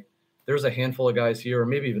here, like there's a handful of guys here, or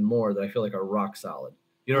maybe even more, that I feel like are rock solid.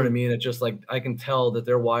 You know what I mean? It's just like, I can tell that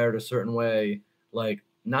they're wired a certain way. Like,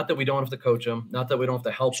 not that we don't have to coach them, not that we don't have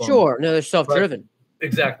to help them. Sure. No, they're self-driven.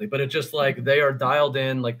 Exactly. But it's just like, they are dialed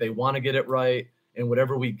in, like they want to get it right. And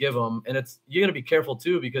whatever we give them, and you got to be careful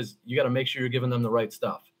too, because you got to make sure you're giving them the right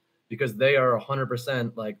stuff, because they are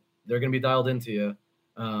 100%, like they're going to be dialed into you.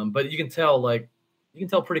 But you can tell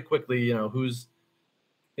pretty quickly,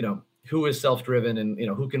 who is self-driven and,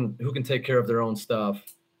 who can take care of their own stuff.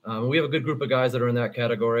 We have a good group of guys that are in that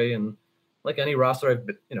category. And like any roster I've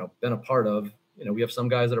been a part of, we have some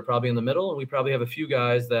guys that are probably in the middle, and we probably have a few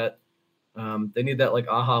guys that they need that like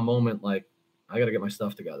aha moment, like I got to get my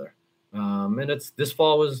stuff together. And this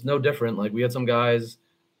fall was no different. Like we had some guys,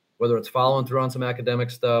 whether it's following through on some academic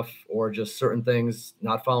stuff or just certain things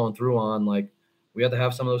not following through on, like we had to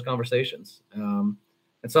have some of those conversations. And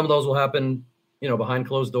some of those will happen, behind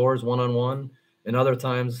closed doors, one-on-one. And other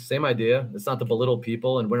times, same idea. It's not to belittle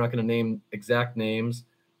people, and we're not going to name exact names,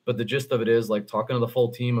 but the gist of it is like talking to the full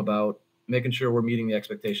team about making sure we're meeting the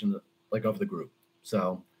expectation of the group.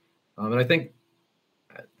 So, and I think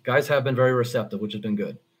guys have been very receptive, which has been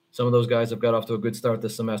good. Some of those guys have got off to a good start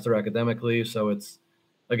this semester academically. So it's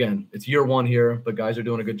year one here, but guys are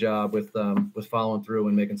doing a good job with following through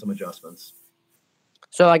and making some adjustments.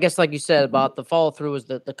 So I guess, like you said, about the follow through is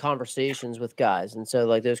the conversations with guys. And so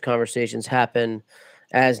like those conversations happen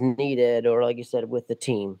as needed, or like you said, with the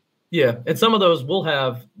team. Yeah. And some of those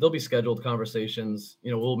they'll be scheduled conversations.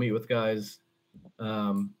 We'll meet with guys,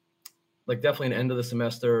 like definitely an end of the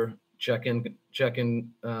semester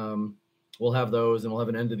check-in. We'll have those, and we'll have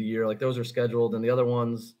an end of the year. Like those are scheduled, and the other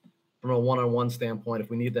ones from a one-on-one standpoint, if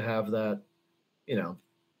we need to have that,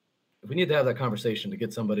 if we need to have that conversation to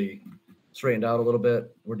get somebody straightened out a little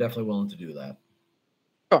bit, we're definitely willing to do that.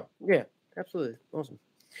 Oh, yeah, absolutely. Awesome.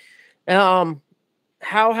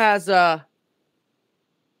 How has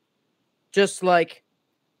just like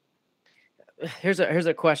here's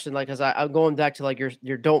a question, like, as I'm going back to like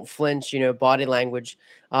your don't flinch, body language,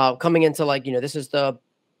 coming into like, this is the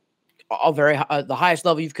the highest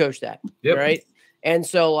level you've coached at, Yep. right? And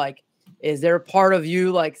so like, is there a part of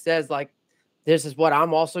you like says like, this is what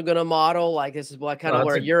I'm also gonna model, like this is what kind of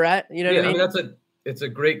where you're at, you know what I mean? It's a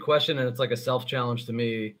great question, and it's like a self-challenge to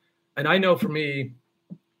me. And I know for me,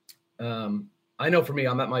 I'm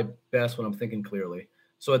at my best when I'm thinking clearly.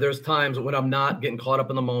 So there's times when I'm not getting caught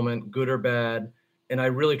up in the moment, good or bad, and I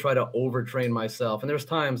really try to overtrain myself. And there's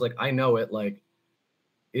times like I know it, like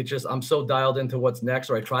it's just I'm so dialed into what's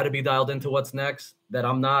next, or I try to be dialed into what's next, that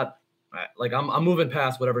I'm not like I'm moving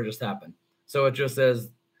past whatever just happened. So it just as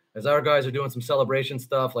our guys are doing some celebration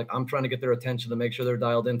stuff, like I'm trying to get their attention to make sure they're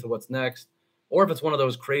dialed into what's next. Or if it's one of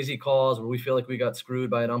those crazy calls where we feel like we got screwed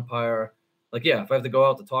by an umpire, like, yeah, if I have to go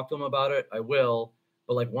out to talk to them about it, I will.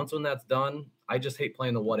 But like once when that's done, I just hate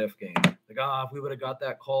playing the what if game. Like, if we would have got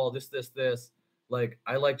that call, this. Like,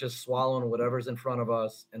 I like just swallowing whatever's in front of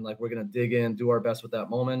us, and like we're gonna dig in, do our best with that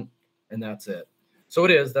moment, and that's it. So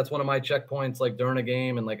that's one of my checkpoints, like during a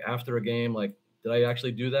game and like after a game, like, did I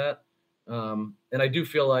actually do that? And I do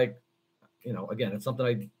feel like, again, it's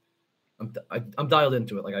something I'm dialed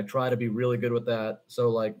into it. Like I try to be really good with that. So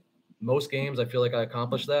like most games, I feel like I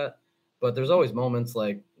accomplished that. But there's always moments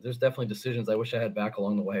like there's definitely decisions I wish I had back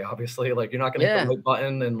along the way. Obviously, like you're not going to hit the right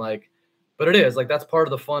button, and like, but it is like that's part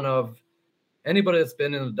of the fun of anybody that's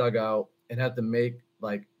been in the dugout and had to make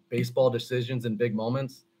like baseball decisions in big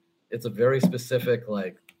moments. It's a very specific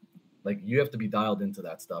like you have to be dialed into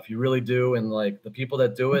that stuff. You really do, and like the people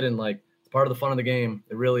that do it, and like it's part of the fun of the game.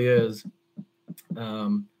 It really is.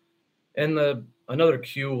 And another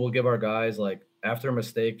cue we'll give our guys like after a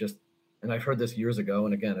mistake, and I've heard this years ago,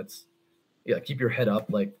 and again, it's keep your head up,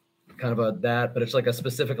 like kind of but it's like a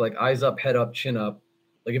specific, like eyes up, head up, chin up.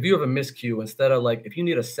 Like if you have a miscue, instead of like, if you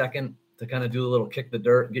need a second to kind of do a little kick the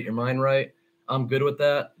dirt, get your mind right, I'm good with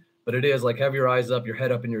that. But it is like, have your eyes up, your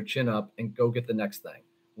head up, and your chin up, and go get the next thing,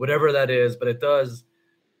 whatever that is. But it does,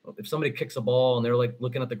 if somebody kicks a ball and they're like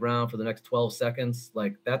looking at the ground for the next 12 seconds,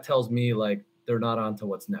 like that tells me like they're not on to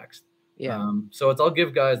what's next. Yeah. So I'll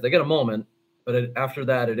give guys, they get a moment, but after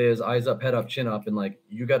that, it is eyes up, head up, chin up, and like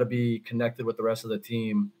you got to be connected with the rest of the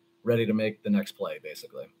team, ready to make the next play,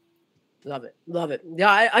 basically. Love it.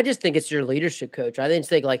 Yeah, I just think it's your leadership coach. I didn't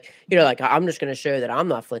think like like I'm just going to show that I'm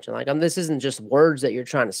not flinching. Like this isn't just words that you're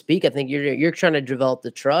trying to speak. I think you're trying to develop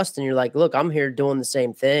the trust, and you're like, look, I'm here doing the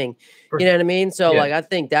same thing. You know what I mean? So like I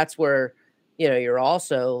think that's where you're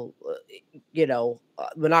also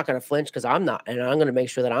we're not going to flinch because I'm not, and I'm going to make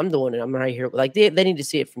sure that I'm doing it. I'm right here. Like they need to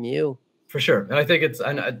see it from you. For sure. And I think it's,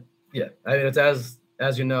 it's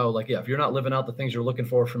as you know, like, if you're not living out the things you're looking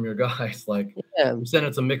for from your guys, like you're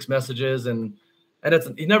sending some mixed messages, and it's,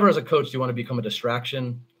 you never as a coach, do you want to become a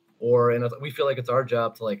distraction, and we feel like it's our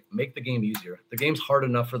job to like make the game easier. The game's hard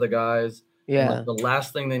enough for the guys. Yeah. Like, the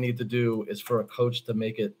last thing they need to do is for a coach to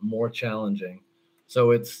make it more challenging.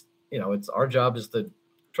 So it's, it's our job is to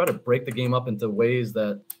try to break the game up into ways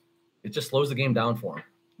that it just slows the game down for them.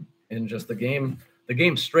 And just the game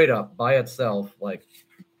straight up by itself, like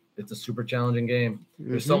it's a super challenging game.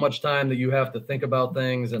 There's so much time that you have to think about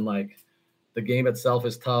things, and like the game itself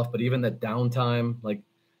is tough, but even the downtime, like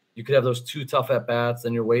you could have those 2 tough at bats,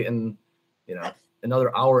 and you're waiting,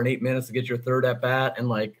 another hour and 8 minutes to get your third at bat. And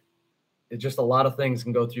like, it's just a lot of things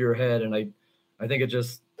can go through your head. And I think it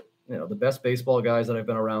just, the best baseball guys that I've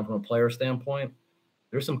been around from a player standpoint,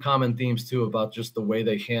 there's some common themes too about just the way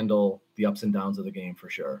they handle the ups and downs of the game, for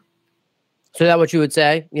sure. So that what you would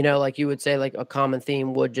say? Like you would say like a common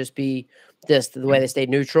theme would just be the way they stay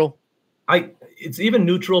neutral? It's even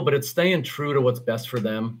neutral, but it's staying true to what's best for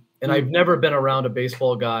them. And I've never been around a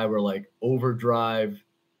baseball guy where like overdrive.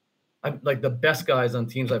 I'm like the best guys on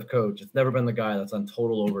teams I've coached. It's never been the guy that's on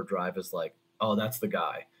total overdrive is like, oh, that's the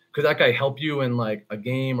guy. Could that guy help you in like a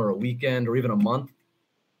game or a weekend or even a month?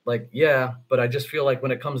 Like, yeah, but I just feel like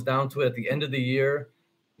when it comes down to it, at the end of the year,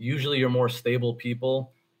 usually your more stable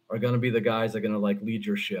people are going to be the guys that are going to like lead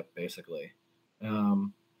your ship, basically.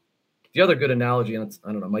 The other good analogy, and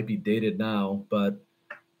I don't know, it might be dated now, but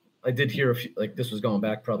I did hear like this was going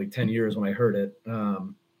back probably 10 years when I heard it.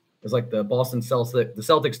 It was like the Boston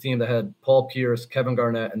Celtics team that had Paul Pierce, Kevin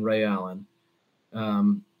Garnett, and Ray Allen.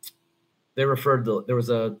 they referred to, there was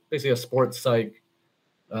basically a sports psych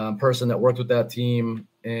person that worked with that team,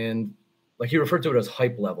 and like he referred to it as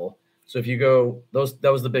hype level. So if you go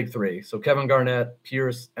that was the big three. So Kevin Garnett,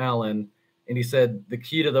 Pierce, Allen, and he said the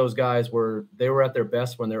key to those guys they were at their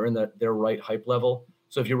best when they're in their right hype level.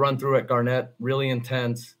 So if you run through it, Garnett, really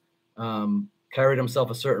intense, carried himself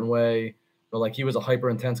a certain way, but like he was a hyper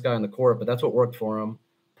intense guy on the court, but that's what worked for him.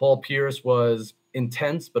 Paul Pierce was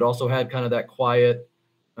intense, but also had kind of that quiet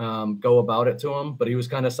go about it to him, but he was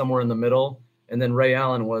kind of somewhere in the middle. And then Ray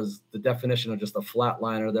Allen was the definition of just a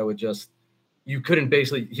flatliner that would just, he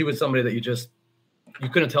was somebody that you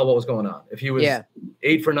couldn't tell what was going on. If he was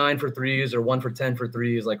 8 for 9 for threes or 1 for 10 for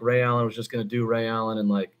threes, like Ray Allen was just going to do Ray Allen. And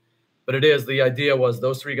like, but the idea was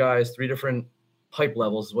those three guys, 3 different hype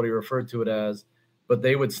levels is what he referred to it as, but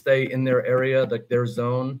they would stay in their area, like their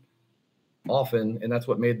zone often. And that's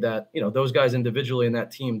what made that, those guys individually in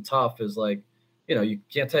that team tough is like, you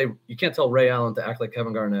can't tell Ray Allen to act like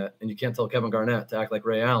Kevin Garnett, and you can't tell Kevin Garnett to act like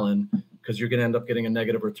Ray Allen, because you're going to end up getting a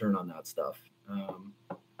negative return on that stuff.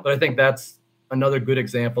 But I think that's another good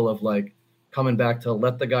example of like coming back to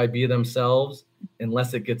let the guy be themselves,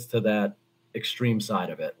 unless it gets to that extreme side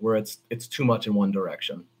of it where it's too much in one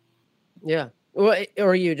direction. Yeah. Well,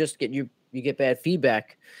 or you just you get bad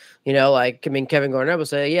feedback, like, I mean, Kevin Garnett will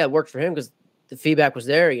say, yeah, it worked for him because the feedback was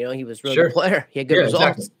there. He was a really good player. He had good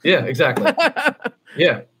results. Exactly.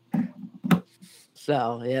 Yeah.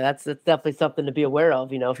 So yeah, that's definitely something to be aware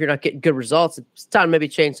of. If you're not getting good results, it's time to maybe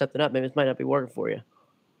change something up. Maybe it might not be working for you.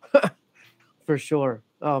 For sure.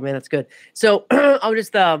 Oh man, that's good. So I'm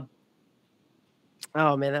just oh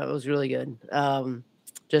man, that was really good.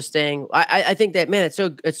 Just staying. I think that, man,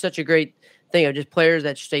 it's such a great thing of just players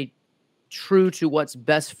that stay true to what's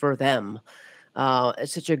best for them.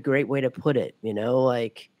 It's such a great way to put it,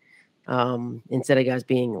 like, instead of guys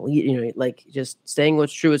being, like just staying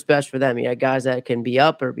what's true, what's best for them. Guys that can be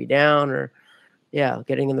up or be down, or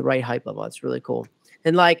getting in the right hype level. It's really cool.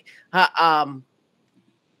 And like,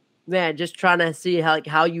 man, just trying to see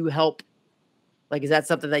how you help. Like, is that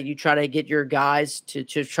something that you try to get your guys to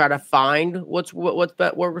try to find what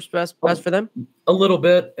works best for them? A little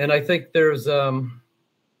bit. And I think there's, and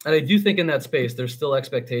I do think in that space, there's still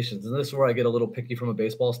expectations. And this is where I get a little picky from a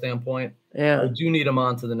baseball standpoint. Yeah. I do need them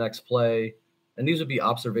on to the next play. And these would be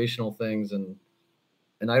observational things. And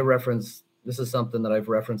this is something that I've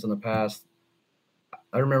referenced in the past.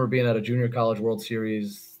 I remember being at a junior college World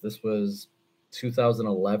Series. This was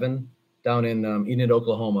 2011 down in Enid,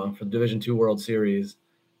 Oklahoma for the Division II World Series.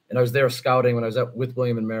 And I was there scouting when I was with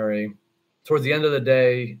William and Mary. Towards the end of the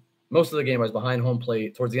day, most of the game I was behind home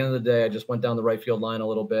plate. Towards the end of the day, I just went down the right field line a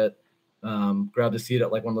little bit, grabbed a seat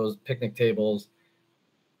at like one of those picnic tables.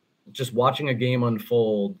 Just watching a game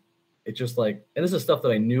unfold, it just like, and this is stuff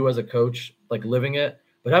that I knew as a coach, like living it,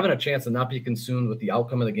 but having a chance to not be consumed with the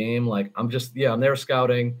outcome of the game. Like I'm there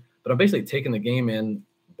scouting, but I'm basically taking the game in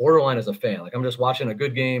borderline as a fan. Like I'm just watching a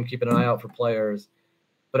good game, keeping an eye out for players.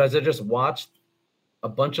 But as I just watched a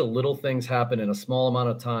bunch of little things happen in a small amount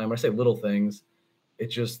of time, when I say little things,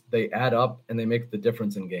 they add up and they make the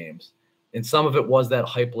difference in games. And some of it was that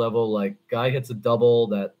hype level, like guy hits a double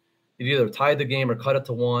that it either tied the game or cut it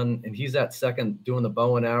to 1. And he's at second doing the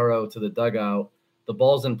bow and arrow to the dugout. The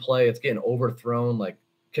ball's in play. It's getting overthrown, like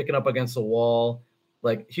kicking up against the wall.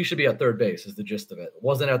 Like he should be at third base is the gist of it.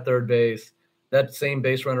 Wasn't at third base. That same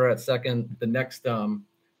base runner at second, the next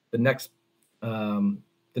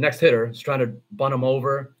hitter is trying to bunt him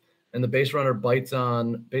over, and the base runner bites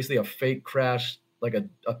on basically a fake crash, like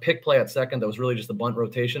a pick play at second that was really just a bunt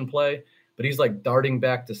rotation play. But he's like darting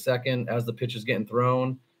back to second as the pitch is getting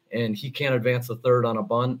thrown, and he can't advance to third on a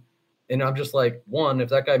bunt. And I'm just like, one, if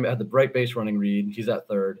that guy had the bright base running read, he's at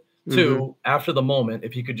third. Mm-hmm. 2, after the moment,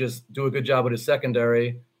 if he could just do a good job with his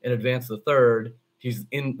secondary and advance to third, he's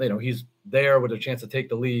there with a chance to take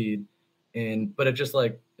the lead. But it's just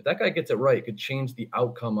like, if that guy gets it right, it could change the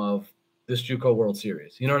outcome of this JUCO World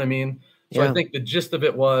Series. You know what I mean? So I think the gist of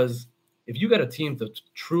it was, if you got a team to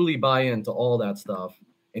truly buy into all that stuff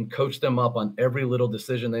and coach them up on every little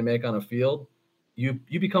decision they make on a field, you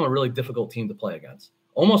become a really difficult team to play against,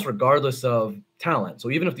 almost regardless of talent.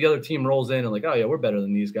 So even if the other team rolls in and like, oh yeah, we're better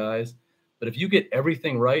than these guys, but if you get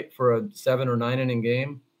everything right for a 7 or 9 inning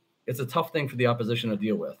game, it's a tough thing for the opposition to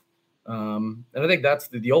deal with. And I think that's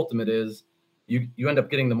the ultimate is you end up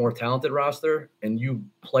getting the more talented roster and you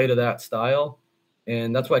play to that style.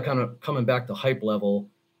 And that's why kind of coming back to hype level,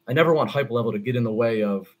 I never want hype level to get in the way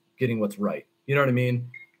of getting what's right. You know what I mean?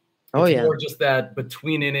 It's more just that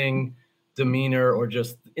between inning demeanor, or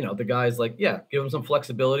just, the guys like, give them some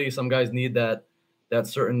flexibility. Some guys need that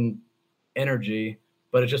certain energy,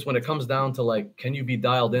 But it's just when it comes down to like, can you be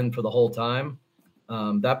dialed in for the whole time?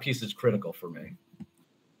 That piece is critical for me.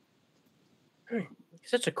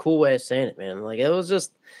 Such a cool way of saying it, man. Like it was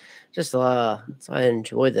just I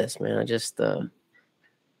enjoyed this, man. I just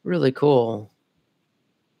really cool.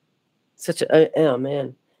 Such a oh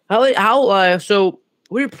man. How so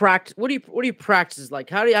what do you practice what do you practice like?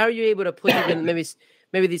 How are you able to put even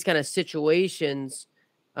maybe these kind of situations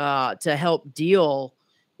to help deal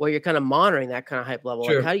where you're kind of monitoring that kind of hype level?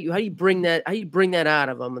 Sure. Like how do you bring that out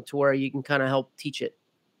of them to where you can kind of help teach it?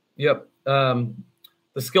 Yep.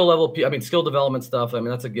 The skill level, skill development stuff,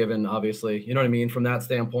 that's a given, obviously. You know what I mean? From that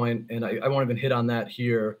standpoint, and I won't even hit on that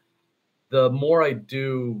here. The more I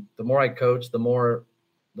do, the more I coach, the more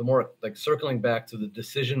like circling back to the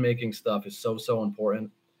decision-making stuff is so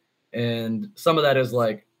important. And some of that is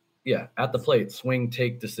like, yeah, at the plate, swing,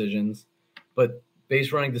 take decisions, but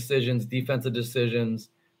base running decisions, defensive decisions,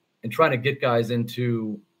 and trying to get guys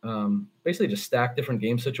into basically just stack different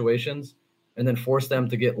game situations and then force them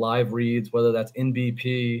to get live reads, whether that's in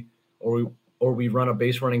BP or we run a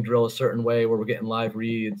base running drill a certain way where we're getting live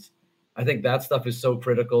reads. I think that stuff is so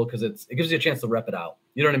critical because it gives you a chance to rep it out.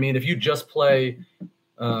 You know what I mean? If you just play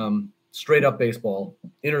straight up baseball,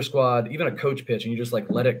 intersquad, even a coach pitch, and you just like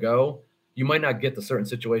let it go, you might not get to certain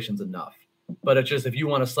situations enough. But it's just if you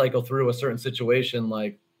want to cycle through a certain situation,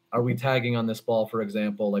 like are we tagging on this ball, for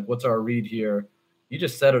example? Like what's our read here? You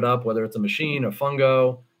just set it up, whether it's a machine, a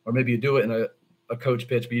fungo, or maybe you do it in a coach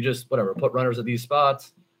pitch, but you just put runners at these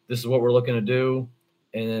spots. This is what we're looking to do.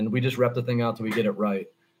 And then we just rep the thing out till we get it right.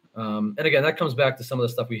 And again, that comes back to some of the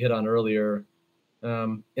stuff we hit on earlier,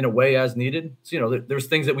 in a way as needed. So, there's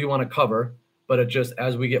things that we want to cover, but it just,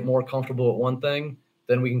 as we get more comfortable at one thing,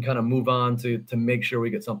 then we can kind of move on to make sure we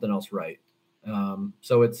get something else right.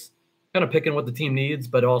 So it's kind of picking what the team needs,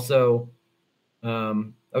 but also, I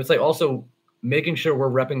would say also making sure we're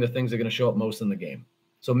repping the things that are going to show up most in the game.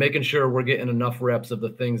 So making sure we're getting enough reps of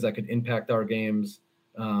the things that could impact our games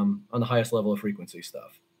on the highest level of frequency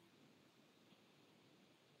stuff.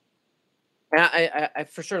 And I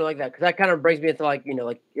for sure like that because that kind of brings me into like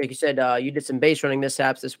you said you did some base running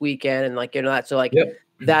mishaps this weekend and like that, so like Yep.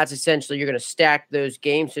 That's essentially you're going to stack those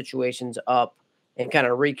game situations up and kind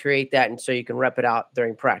of recreate that, and so you can rep it out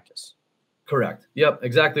during practice. Correct. Yep,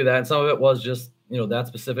 exactly that. And some of it was just that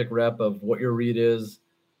specific rep of what your read is.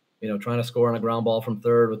 Trying to score on a ground ball from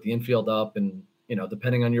third with the infield up and,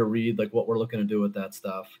 depending on your read, like what we're looking to do with that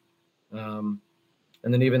stuff. And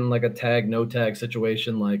then even like a tag, no tag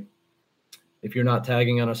situation, like if you're not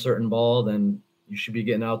tagging on a certain ball, then you should be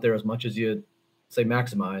getting out there as much as you say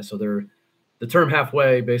maximize. So the term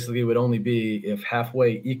halfway basically would only be if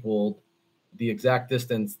halfway equaled the exact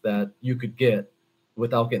distance that you could get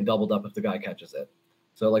without getting doubled up if the guy catches it.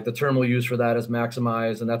 So like the term we'll use for that is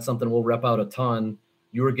maximize. And that's something we'll rep out a ton.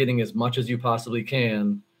 You are getting as much as you possibly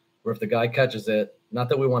can, where if the guy catches it, not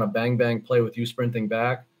that we want to bang play with you sprinting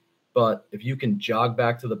back, but if you can jog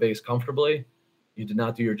back to the base comfortably, you did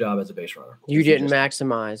not do your job as a base runner. You didn't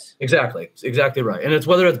maximize. Exactly right. And it's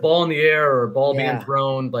whether it's ball in the air or ball being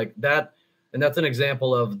thrown like that. And that's an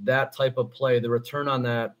example of that type of play. The return on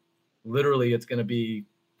that, literally, it's going to be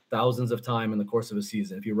thousands of times in the course of a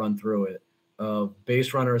season if you run through it, of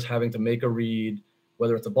base runners having to make a read,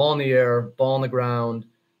 whether it's a ball in the air, ball on the ground,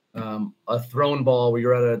 a thrown ball where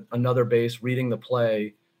you're at another base reading the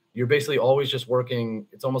play. You're basically always just working.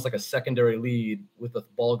 It's almost like a secondary lead with the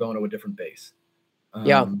ball going to a different base.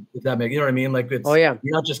 If that makes, you know what I mean? Like you're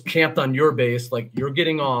not just camped on your base. Like you're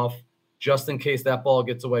getting off just in case that ball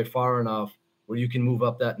gets away far enough where you can move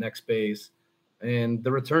up that next base. And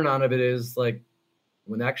the return on of it is like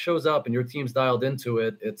when that shows up and your team's dialed into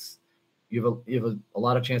it, you have a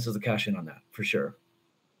lot of chances to cash in on that for sure.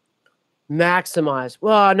 Maximize.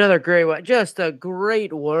 Well, another great one. Just a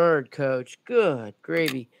great word, Coach. Good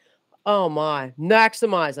gravy. Oh my.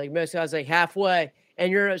 Maximize. Like I was like halfway, and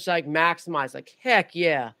you're just like maximize. Like heck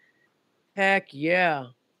yeah. And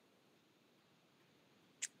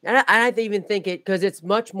I even think it because it's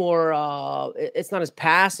much more. It's not as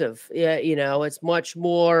passive. Yeah, it's much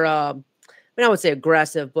more. I would say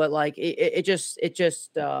aggressive, but like it just.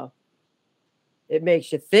 It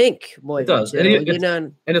makes you think more. It does. And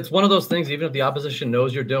it's one of those things, even if the opposition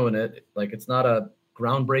knows you're doing it, like it's not a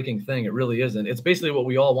groundbreaking thing. It really isn't. It's basically what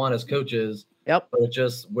we all want as coaches. Yep. But it's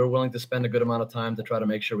just we're willing to spend a good amount of time to try to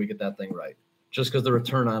make sure we get that thing right. Just because the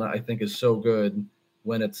return on it, I think, is so good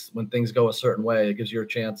when things go a certain way. It gives you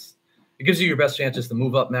your best chances to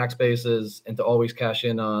move up max bases and to always cash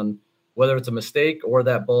in on whether it's a mistake or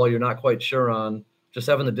that ball you're not quite sure on. Just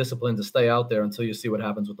having the discipline to stay out there until you see what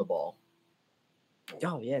happens with the ball.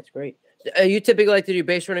 Oh yeah, it's great. You typically like to do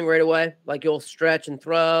base running right away? Like you'll stretch and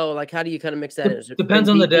throw? Like how do you kind of mix that in? Is it Depends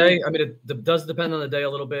on the day. I mean, it does depend on the day a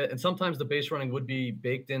little bit. And sometimes the base running would be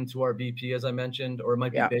baked into our BP, as I mentioned, or it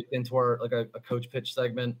might be baked into our like a coach pitch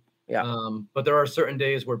segment. Yeah. But there are certain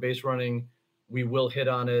days where base running, we will hit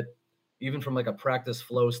on it, even from like a practice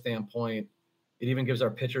flow standpoint. It even gives our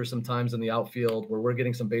pitchers some times in the outfield where we're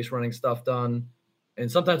getting some base running stuff done. And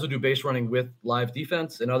sometimes we'll do base running with live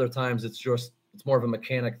defense, and other times it's more of a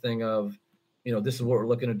mechanic thing of, this is what we're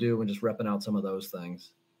looking to do and just repping out some of those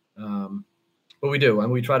things. But we do, and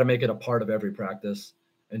we try to make it a part of every practice,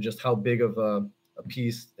 and just how big of a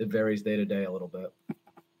piece it varies day to day a little bit.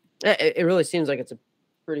 It really seems like it's a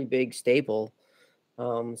pretty big staple,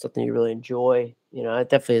 something you really enjoy. It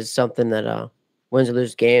definitely is something that wins or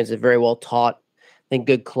loses games is very well taught. I think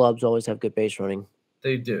good clubs always have good base running.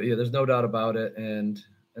 They do, yeah. There's no doubt about it, and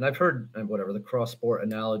I've heard the cross sport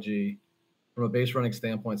analogy from a base running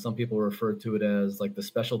standpoint. Some people refer to it as like the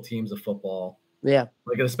special teams of football. Yeah,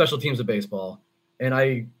 like the special teams of baseball. And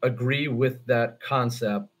I agree with that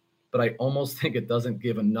concept, but I almost think it doesn't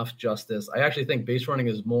give enough justice. I actually think base running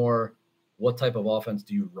is more what type of offense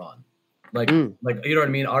do you run? Like you know what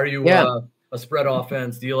I mean? Are you a spread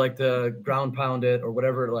offense? Do you like to ground pound it or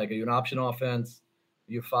whatever? Like, are you an option offense?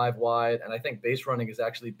 Are you 5 wide? And I think base running is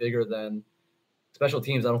actually bigger than special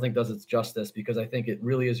teams. I don't think does its justice, because I think it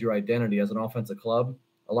really is your identity as an offensive club.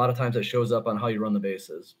 A lot of times it shows up on how you run the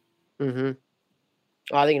bases. Mm-hmm.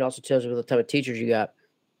 I think it also tells you the type of teachers you got.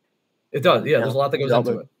 It does. Yeah, there's a lot that goes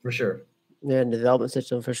into it, for sure. Yeah, and the development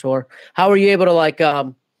system, for sure. How were you able to like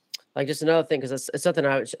just another thing, because it's something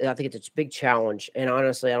I think it's a big challenge. And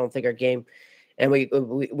honestly, I don't think our game, and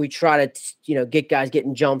we try to get guys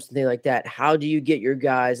getting jumps and things like that. How do you get your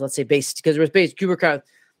guys, let's say base, because there's base,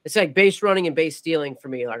 it's like base running and base stealing for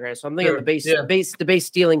me. Like, so I'm thinking of the base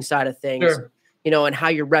stealing side of things. Sure. And how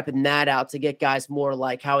you're repping that out to get guys more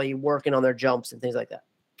like how are you working on their jumps and things like that.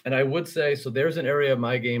 And I would say, so there's an area of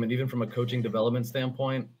my game, and even from a coaching development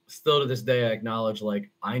standpoint, still to this day, I acknowledge like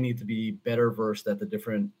I need to be better versed at the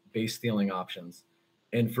different base stealing options.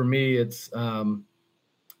 And for me, it's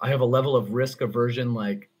I have a level of risk aversion.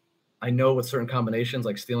 Like I know with certain combinations,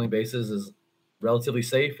 like stealing bases is relatively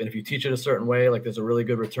safe. And if you teach it a certain way, like there's a really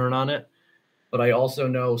good return on it. But I also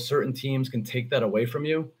know certain teams can take that away from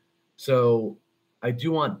you. So I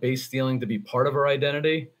do want base stealing to be part of our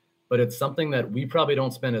identity, but it's something that we probably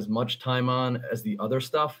don't spend as much time on as the other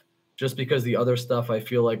stuff, just because the other stuff I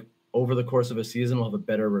feel like over the course of a season will have a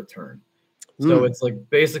better return. So it's like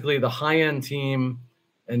basically the high-end team,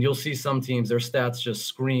 and you'll see some teams, their stats just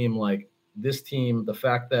scream like this team, the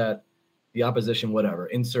fact that the opposition,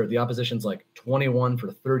 the opposition's like 21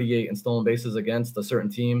 for 38 in stolen bases against a certain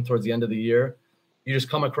team towards the end of the year. You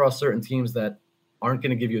just come across certain teams that aren't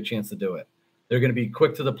going to give you a chance to do it. They're going to be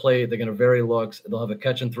quick to the plate. They're going to vary looks. They'll have a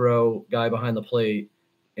catch and throw guy behind the plate.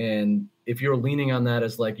 And if you're leaning on that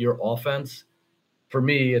as like your offense, for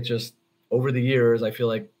me, it's just over the years, I feel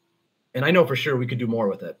like, and I know for sure we could do more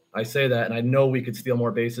with it. I say that, and I know we could steal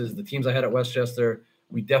more bases. The teams I had at Westchester,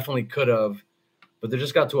 we definitely could have, but they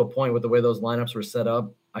just got to a point with the way those lineups were set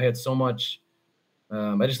up. I had so much,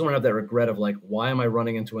 I just don't have that regret of like, why am I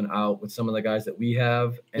running into an out with some of the guys that we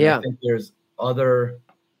have? And I think there's other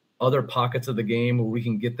pockets of the game where we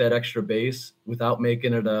can get that extra base without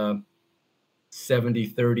making it a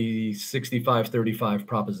 70-30, 65-35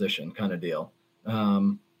 proposition kind of deal.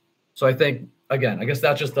 So I think, again, I guess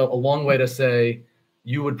that's just a long way to say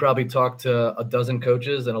you would probably talk to a dozen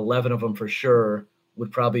coaches, and 11 of them for sure would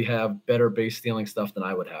probably have better base stealing stuff than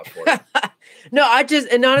I would have for it. No,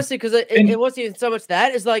 and honestly, because it wasn't even so much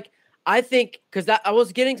that, is like, I think, because I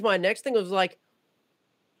was getting to my next thing, it was like,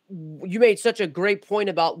 you made such a great point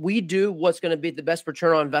about we do what's going to be the best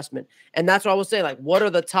return on investment. And that's what I was saying. Like, what are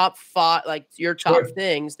the top 5, like your top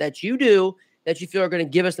things that you do that you feel are going to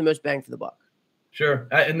give us the most bang for the buck? Sure.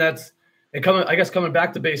 Coming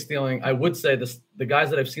back to base stealing, I would say the guys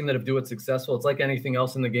that I've seen that have do it successful, it's like anything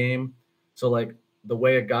else in the game. So like the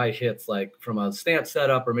way a guy hits, like from a stance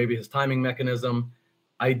setup or maybe his timing mechanism,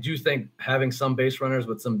 I do think having some base runners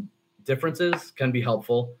with some differences can be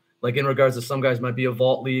helpful. Like in regards to some guys might be a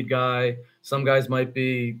vault lead guy. Some guys might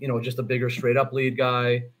be, just a bigger straight up lead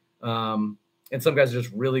guy. And some guys are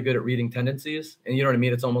just really good at reading tendencies. And you know what I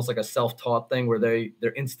mean? It's almost like a self-taught thing where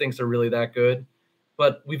their instincts are really that good.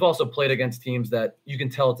 But we've also played against teams that you can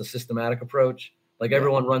tell it's a systematic approach. Like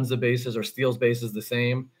everyone runs the bases or steals bases the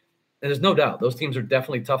same. And there's no doubt those teams are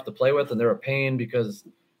definitely tough to play with, and they're a pain because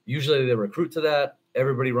usually they recruit to that.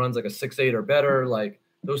 Everybody runs like a 6'8" or better. Like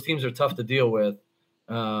those teams are tough to deal with.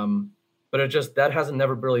 But that hasn't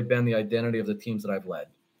never really been the identity of the teams that I've led.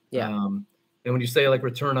 Yeah. And when you say like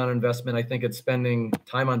return on investment, I think it's spending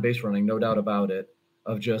time on base running, no doubt about it,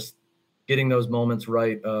 of just getting those moments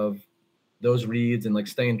right of those reads and like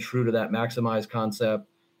staying true to that maximize concept.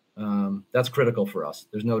 That's critical for us.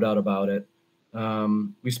 There's no doubt about it.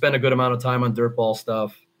 We spend a good amount of time on dirt ball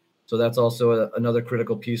stuff. So that's also another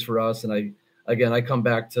critical piece for us. And I come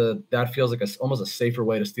back to that feels like almost a safer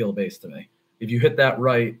way to steal a base to me. If you hit that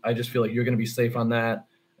right, I just feel like you're going to be safe on that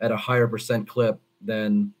at a higher percent clip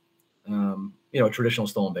than, a traditional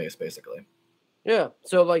stolen base, basically. Yeah.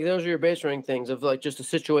 So like those are your base running things of like just the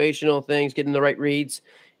situational things, getting the right reads,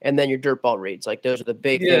 and then your dirt ball reads. Like those are the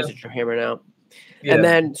big things that you're hammering out. Yeah. And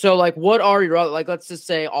then so like what are your other, like let's just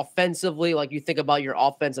say offensively, like you think about your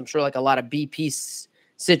offense, I'm sure like a lot of BP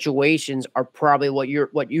situations are probably what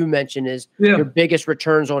you mentioned is your biggest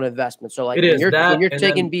returns on investment. So like when you're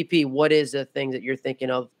taking BP, what is the thing that you're thinking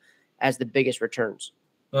of as the biggest returns?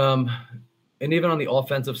 And even on the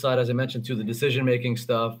offensive side, as I mentioned too, the decision-making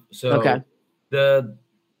stuff. So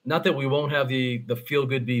not that we won't have the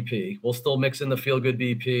feel-good BP. We'll still mix in the feel-good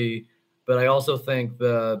BP, but I also think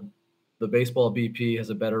the baseball BP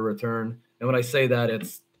has a better return. And when I say that,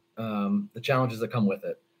 it's the challenges that come with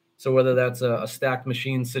it. So whether that's a stacked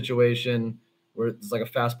machine situation where it's like a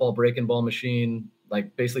fastball breaking ball machine,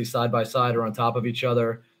 like basically side by side or on top of each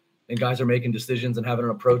other, and guys are making decisions and having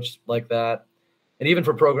an approach like that. And even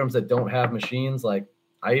for programs that don't have machines, like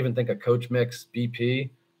I even think a coach mix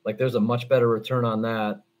BP, like there's a much better return on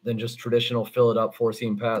that than just traditional fill it up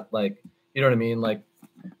 4-seam pat. Like, you know what I mean? Like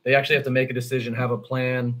they actually have to make a decision, have a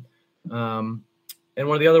plan. And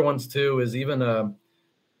one of the other ones too is even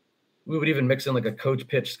we would even mix in like a coach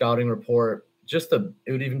pitch scouting report.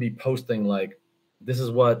 It would even be posting like, this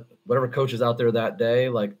is whatever coach is out there that day,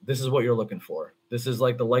 like this is what you're looking for. This is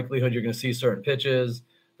like the likelihood you're going to see certain pitches.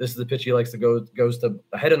 This is the pitch he likes to goes to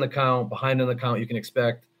ahead in the count, behind in the count. You can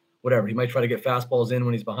expect whatever. He might try to get fastballs in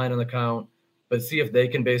when he's behind in the count, but see if they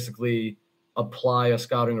can basically apply a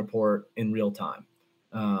scouting report in real time.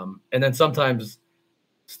 And then sometimes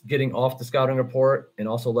getting off the scouting report and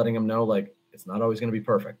also letting them know, like, it's not always going to be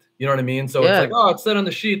perfect. You know what I mean? So it's like, oh, it said on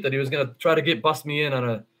the sheet that he was going to try to bust me in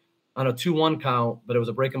on a 2-1 count, but it was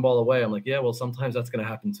a breaking ball away. I'm like, yeah, well, sometimes that's going to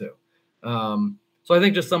happen too. So I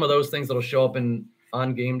think just some of those things that'll show up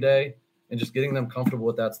on game day and just getting them comfortable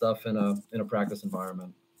with that stuff in a practice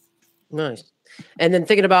environment. Nice. And then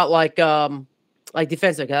thinking about like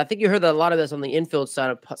defensive, I think you heard a lot of this on the infield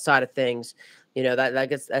side of things. You know,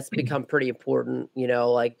 that's become pretty important,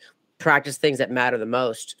 like practice things that matter the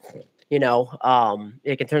most. Like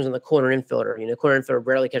in terms of the corner infielder, corner infielder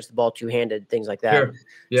rarely catches the ball two-handed, things like that. Sure.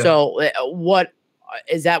 Yeah. So what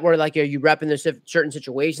is that where like, are you repping the certain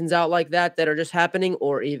situations out like that are just happening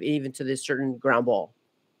or even to this certain ground ball?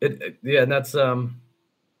 And that's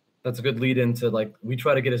a good lead into like, we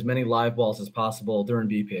try to get as many live balls as possible during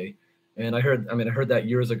BP. And I heard that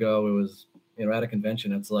years ago. It was, at a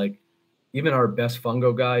convention, it's like, even our best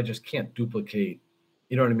fungo guy just can't duplicate,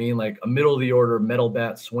 you know what I mean? Like a middle of the order metal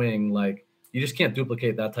bat swing, like you just can't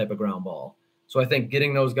duplicate that type of ground ball. So I think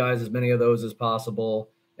getting those guys, as many of those as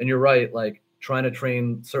possible. And you're right, like trying to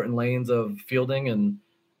train certain lanes of fielding and,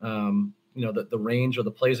 the range or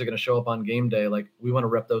the plays are going to show up on game day. Like we want to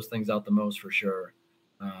rep those things out the most for sure.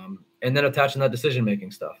 And then attaching that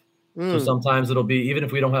decision-making stuff. So sometimes it'll be, even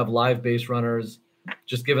if we don't have live base runners,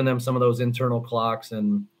 just giving them some of those internal clocks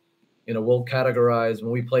and, we'll categorize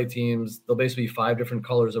when we play teams, there'll basically be 5 different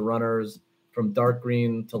colors of runners from dark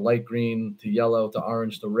green to light green to yellow to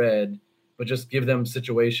orange to red, but just give them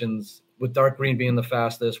situations with dark green being the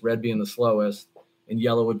fastest, red being the slowest, and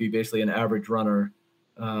yellow would be basically an average runner.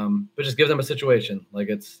 But just give them a situation. Like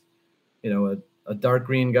it's, a dark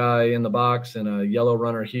green guy in the box and a yellow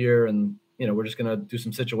runner here. And, we're just going to do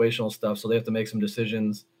some situational stuff. So they have to make some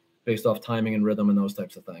decisions based off timing and rhythm and those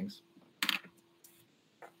types of things.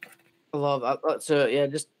 I love that. So yeah,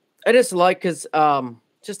 I just like, cause,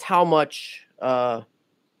 just how much, the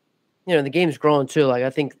game's growing too. Like I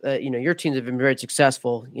think, your teams have been very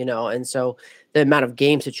successful, and so the amount of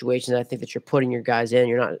game situations I think that you're putting your guys in,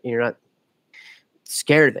 you're not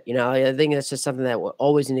scared of it. I think that's just something that will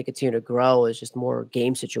always need to continue to grow is just more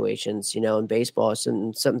game situations, in baseball.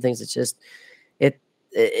 And some things it's just,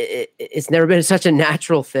 it's never been such a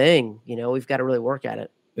natural thing. We've got to really work at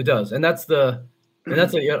it. It does. And I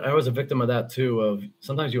was a victim of that too, of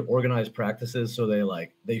sometimes you organize practices so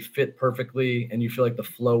they fit perfectly and you feel like the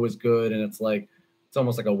flow is good. And it's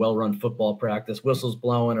almost like a well-run football practice, whistles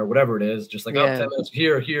blowing or whatever it is, just like, 10 minutes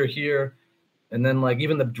here. And then like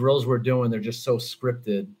even the drills we're doing, they're just so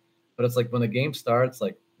scripted, but it's like when the game starts,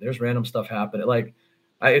 like there's random stuff happening. Like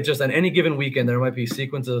it's just on any given weekend, there might be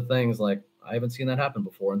sequences of things like, I haven't seen that happen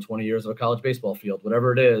before in 20 years of a college baseball field,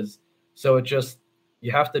 whatever it is. So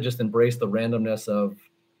you have to just embrace the randomness of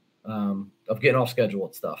getting off schedule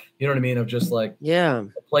and stuff. You know what I mean? Of just like, Yeah.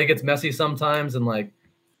 the play gets messy sometimes, and like,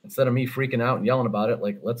 instead of me freaking out and yelling about it,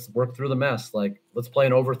 like, let's work through the mess. Like, let's play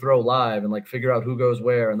an overthrow live and like figure out who goes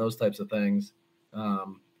where and those types of things.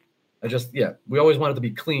 We always want it to be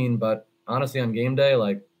clean, but honestly, on game day,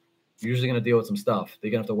 like, you're usually going to deal with some stuff that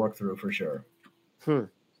you're going to have to work through for sure.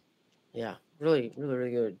 Yeah. Really, really,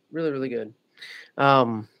 really good. Really, really good.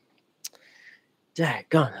 Daggone,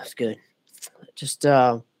 that's good. Just,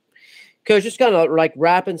 Coach, just kind of like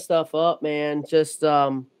wrapping stuff up, man.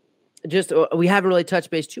 We haven't really touched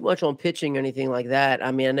base too much on pitching or anything like that.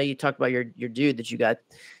 I mean, I know you talked about your dude that you got,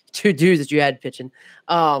 2 dudes that you had pitching,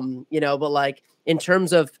 but like in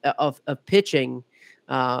terms of pitching,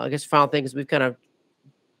 I guess final thing is we've kind of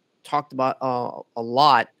talked about a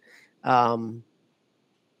lot.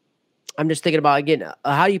 I'm just thinking about, again,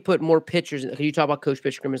 how do you put more pitchers? Can you talk about coach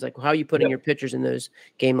pitch scrimmage? Like, how are you putting your pitchers in those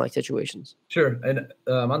game-like situations? Sure. And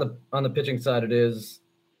on the pitching side, it is,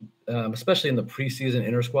 especially in the preseason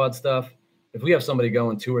intersquad stuff, if we have somebody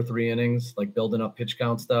going 2 or 3 innings, like building up pitch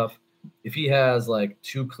count stuff, if he has like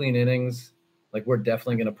 2 clean innings, like, we're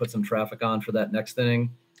definitely going to put some traffic on for that next inning.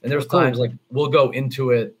 And there's times like we'll go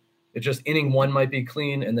into it. It's just inning 1 might be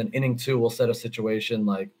clean, and then inning 2 we'll set a situation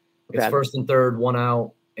like it's first and third, 1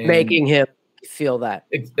 out. And making him feel that.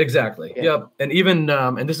 Exactly. Yeah. Yep. And even,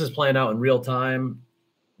 and this is playing out in real time.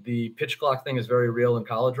 The pitch clock thing is very real in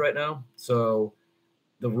college right now. So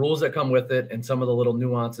the rules that come with it and some of the little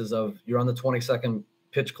nuances of you're on the 20-second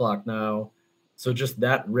pitch clock now. So just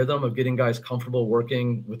that rhythm of getting guys comfortable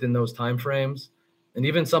working within those time frames. And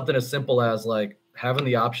even something as simple as like having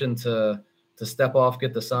the option to step off,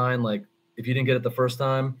 get the sign. Like, if you didn't get it the first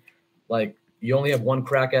time, like, you only have 1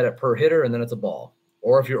 crack at it per hitter, and then it's a ball.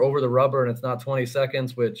 Or if you're over the rubber and it's not 20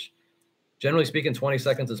 seconds, which generally speaking, 20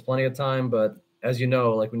 seconds is plenty of time. But as you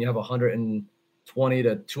know, like, when you have 120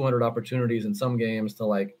 to 200 opportunities in some games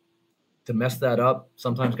to mess that up,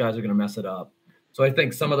 sometimes guys are going to mess it up. So I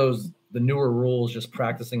think some of the newer rules, just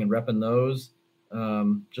practicing and repping those,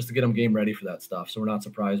 just to get them game ready for that stuff, so we're not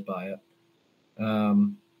surprised by it.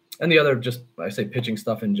 And the other, just, I say pitching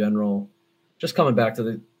stuff in general, just coming back to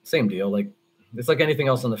the same deal. Like, it's like anything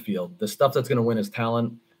else on the field. The stuff that's going to win is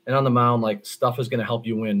talent. And on the mound, like, stuff is going to help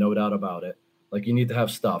you win, no doubt about it. Like, you need to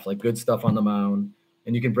have stuff, like good stuff on the mound.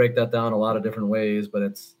 And you can break that down a lot of different ways, but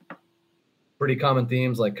it's pretty common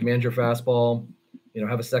themes, like command your fastball,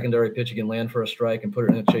 have a secondary pitch you can land for a strike and put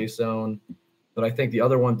it in a chase zone. But I think the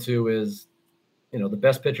other one too is, the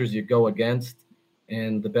best pitchers you go against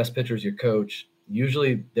and the best pitchers you coach,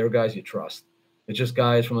 usually they're guys you trust. It's just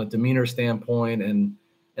guys from a demeanor standpoint. And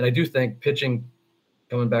I do think pitching,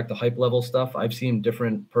 coming back to hype level stuff, I've seen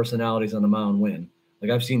different personalities on the mound win. Like,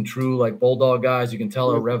 I've seen true, like, bulldog guys you can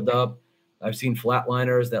tell are revved up. I've seen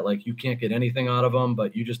flatliners that, like, you can't get anything out of them,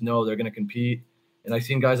 but you just know they're going to compete. And I've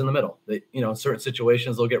seen guys in the middle that, in certain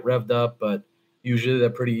situations they'll get revved up, but usually they're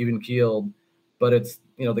pretty even keeled. But it's,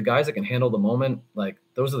 the guys that can handle the moment, like,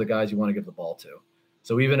 those are the guys you want to give the ball to.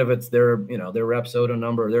 So even if it's their Rapsodo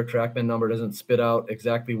number, their TrackMan number doesn't spit out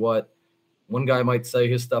exactly what one guy might say,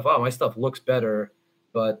 his stuff, my stuff looks better,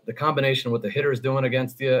 but the combination of what the hitter is doing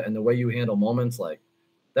against you and the way you handle moments, like,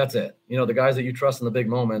 that's it. The guys that you trust in the big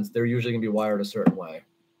moments, they're usually going to be wired a certain way.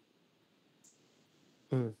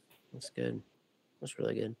 That's good. That's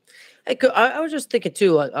really good. Hey, I was just thinking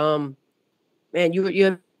too, like, man, you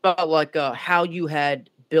had about like how you had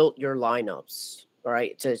built your lineups,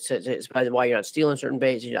 right? To by why you're not stealing certain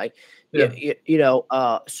bases, like,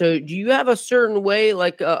 so do you have a certain way,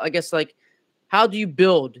 like, I guess, like, how do you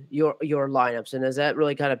build your lineups, and is that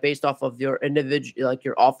really kind of based off of your individual, like,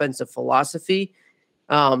 your offensive philosophy,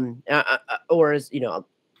 or is like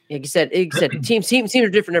you said, teams are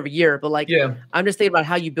different every year, but like, I'm just thinking about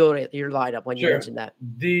how you build your lineup when you mentioned that.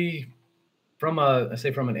 From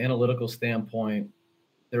an analytical standpoint,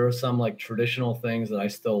 there are some like traditional things that I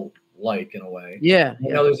still like in a way. Yeah.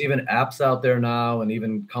 There's even apps out there now, and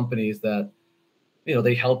even companies that,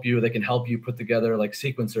 they can help you put together like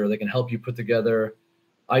sequencer. They can help you put together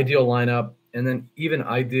ideal lineup, and then even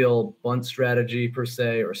ideal bunt strategy per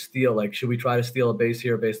se, or steal. Like, should we try to steal a base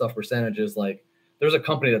here based off percentages? Like, there's a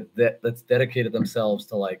company that's dedicated themselves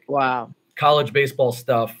to like college baseball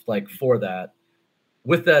stuff, like, for that.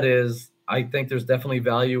 With that is, I think there's definitely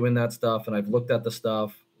value in that stuff, and I've looked at the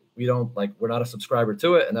stuff. We're not a subscriber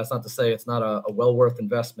to it, and that's not to say it's not a well worth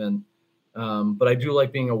investment. But I do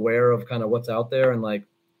like being aware of kind of what's out there, and like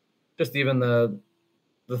just even the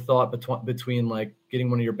thought between like getting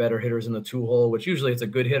one of your better hitters in the 2-hole, which usually it's a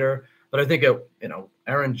good hitter, But I think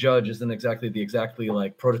Aaron Judge isn't exactly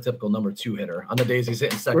like prototypical number 2 hitter on the days he's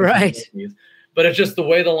hitting second. Right. But it's just the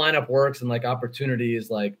way the lineup works and like opportunities.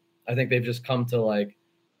 Like I think they've just come to like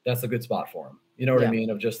that's a good spot for him. You know what I mean?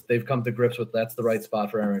 Of just they've come to grips with that's the right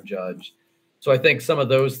spot for Aaron Judge. So I think some of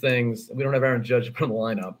those things, we don't have Aaron Judge to put in the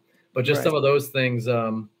lineup, but just some of those things,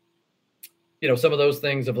 some of those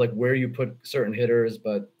things of like where you put certain hitters,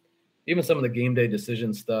 but even some of the game day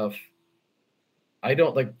decision stuff. I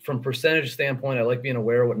don't like from percentage standpoint, I like being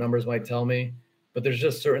aware of what numbers might tell me, but there's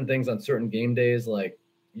just certain things on certain game days like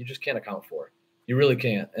you just can't account for. You really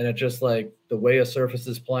can't. And it's just like the way a surface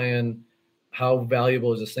is playing, how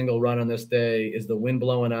valuable is a single run on this day? Is the wind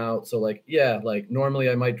blowing out? So like, like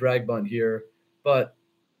normally I might drag bunt here, but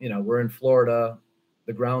we're in Florida,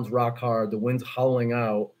 the ground's rock hard, the wind's howling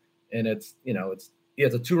out, and it's a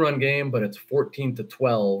 2-run game, but it's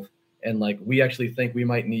 14-12. And like, we actually think we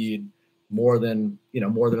might need more than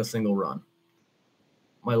a single run.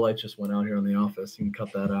 My light just went out here in the office. You can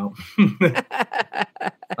cut that out.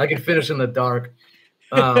 I can finish in the dark.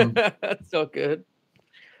 That's so good.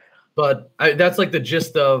 But that's like the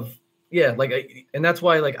gist of, and that's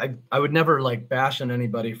why like I would never like bash on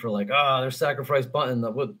anybody for like, their sacrifice button.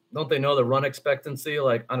 Don't they know the run expectancy?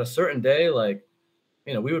 Like on a certain day, like,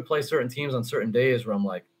 we would play certain teams on certain days where I'm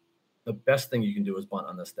like, the best thing you can do is bunt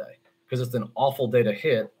on this day because it's an awful day to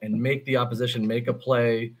hit and make the opposition make a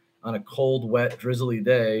play on a cold, wet, drizzly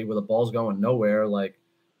day where the ball's going nowhere. Like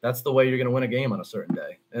that's the way you're going to win a game on a certain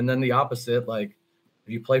day. And then the opposite, like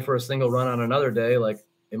if you play for a single run on another day, like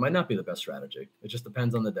it might not be the best strategy. It just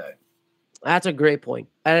depends on the day. That's a great point.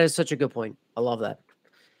 That is such a good point. I love that.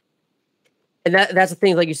 And that's the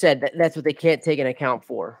thing, like you said, that's what they can't take into account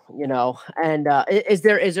for, And is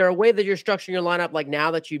there a way that you're structuring your lineup like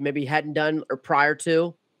now that you maybe hadn't done or prior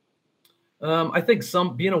to? I think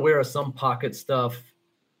being aware of some pocket stuff,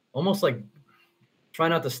 almost like try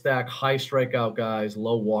not to stack high strikeout guys,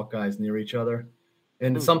 low walk guys near each other.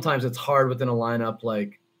 And sometimes it's hard within a lineup,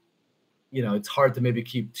 like, it's hard to maybe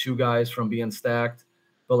keep 2 guys from being stacked.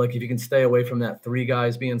 But like if you can stay away from that 3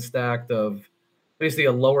 guys being stacked of basically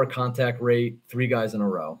a lower contact rate, 3 guys in a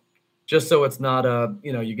row, just so it's not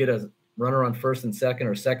you get a runner on first and second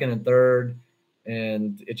or second and third,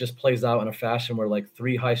 and it just plays out in a fashion where like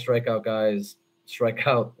 3 high strikeout guys strike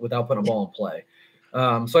out without putting a ball in play.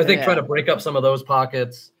 So I think trying to break up some of those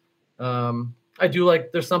pockets. I do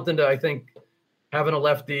like, there's something to, I think having a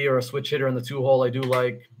lefty or a switch hitter in the 2-hole, I do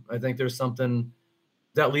like. I think there's something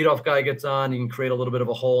that leadoff guy gets on, you can create a little bit of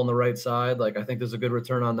a hole on the right side. Like I think there's a good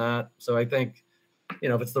return on that. So I think,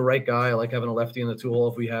 if it's the right guy, I like having a lefty in the 2-hole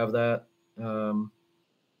if we have that.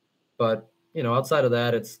 But outside of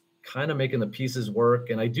that, it's kind of making the pieces work.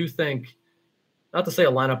 And I do think, not to say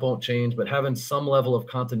a lineup won't change, but having some level of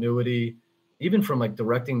continuity, even from like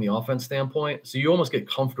directing the offense standpoint. So you almost get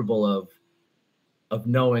comfortable of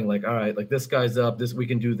knowing like, all right, like this guy's up, we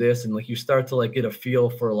can do this. And like, you start to like get a feel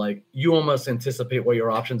for like, you almost anticipate what your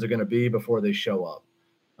options are going to be before they show up.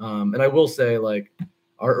 And I will say like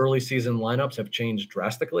our early season lineups have changed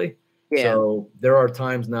drastically. Yeah. So there are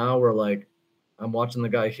times now where like, I'm watching the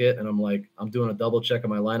guy hit and I'm like, I'm doing a double check on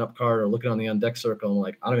my lineup card or looking on the on deck circle. I'm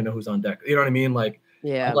like, I don't even know who's on deck. You know what I mean? Like,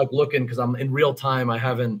 I'm like looking because I'm in real time. I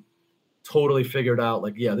haven't totally figured out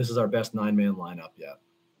like, this is our best 9-man lineup yet.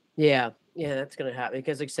 Yeah. Yeah, that's going to happen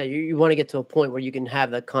because like I said, you want to get to a point where you can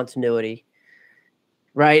have that continuity,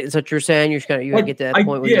 right? Is that what you're saying? You're going to get to that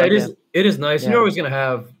point where it is nice. You're always going to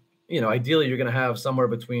have, ideally you're going to have somewhere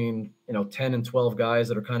between, 10 and 12 guys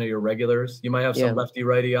that are kind of your regulars. You might have some lefty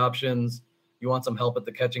righty options. You want some help at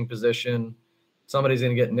the catching position. Somebody's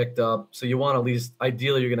going to get nicked up. So you want at least,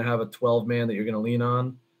 ideally, you're going to have a 12-man that you're going to lean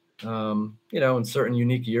on. In certain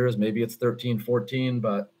unique years, maybe it's 13, 14,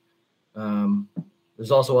 but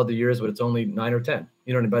there's also other years, but it's only 9 or 10.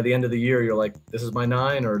 And by the end of the year, you're like, this is my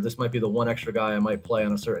 9, or this might be the one extra guy I might play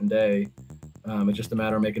on a certain day. It's just a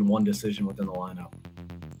matter of making one decision within the lineup.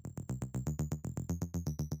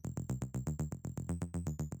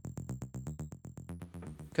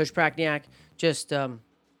 Coach Prachniak, just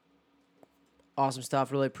awesome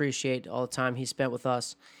stuff. Really appreciate all the time he spent with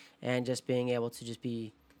us and just being able to just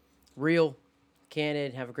be real,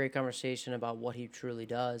 candid, have a great conversation about what he truly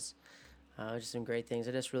does. Just some great things.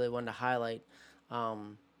 I just really wanted to highlight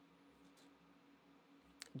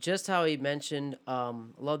just how he mentioned,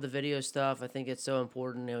 love the video stuff. I think it's so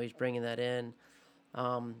important. He's bringing that in.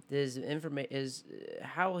 His information is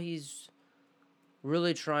how he's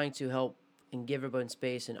really trying to help and give everyone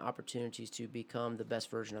space and opportunities to become the best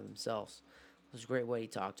version of themselves. It was a great way he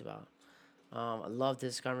talked about. I love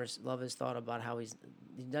this conversation. Love his thought about how he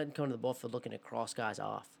doesn't come to the ball field looking to cross guys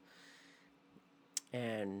off.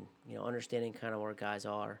 and understanding kind of where guys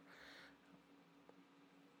are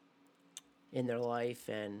in their life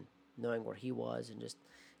and knowing where he was, and just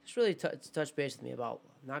really touch base with me about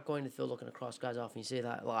not going to the field looking across guys off. And you say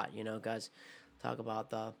that a lot, guys talk about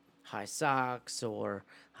the high socks or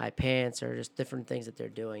high pants or just different things that they're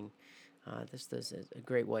doing. This is a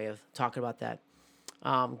great way of talking about that.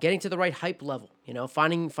 Getting to the right hype level,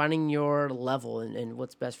 finding your level and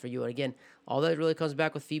what's best for you. And again, all that really comes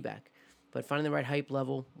back with feedback. But finding the right hype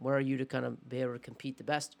level, where are you to kind of be able to compete the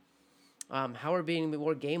best? How are being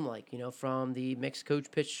more game-like, from the mixed coach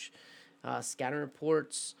pitch, scouting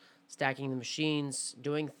reports, stacking the machines,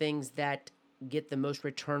 doing things that get the most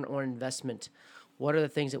return on investment. What are the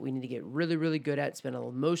things that we need to get really, really good at, spend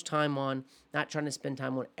the most time on, not trying to spend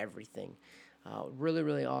time on everything. Really,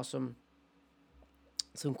 really awesome.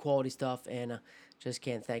 Some quality stuff, and just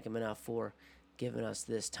can't thank him enough for giving us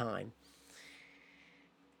this time.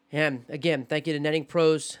 And again, thank you to Netting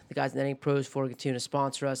Pros, the guys at Netting Pros, for continuing to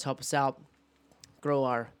sponsor us, help us out,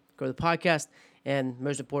 grow the podcast, and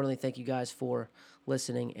most importantly, thank you guys for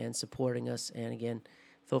listening and supporting us. And again,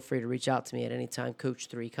 feel free to reach out to me at any time,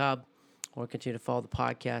 Coach3Cobb, or continue to follow the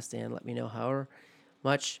podcast and let me know however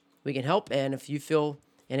much we can help. And if you feel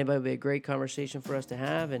anybody would be a great conversation for us to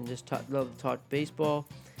have, and just love to talk baseball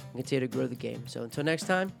and continue to grow the game. So until next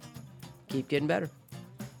time, keep getting better.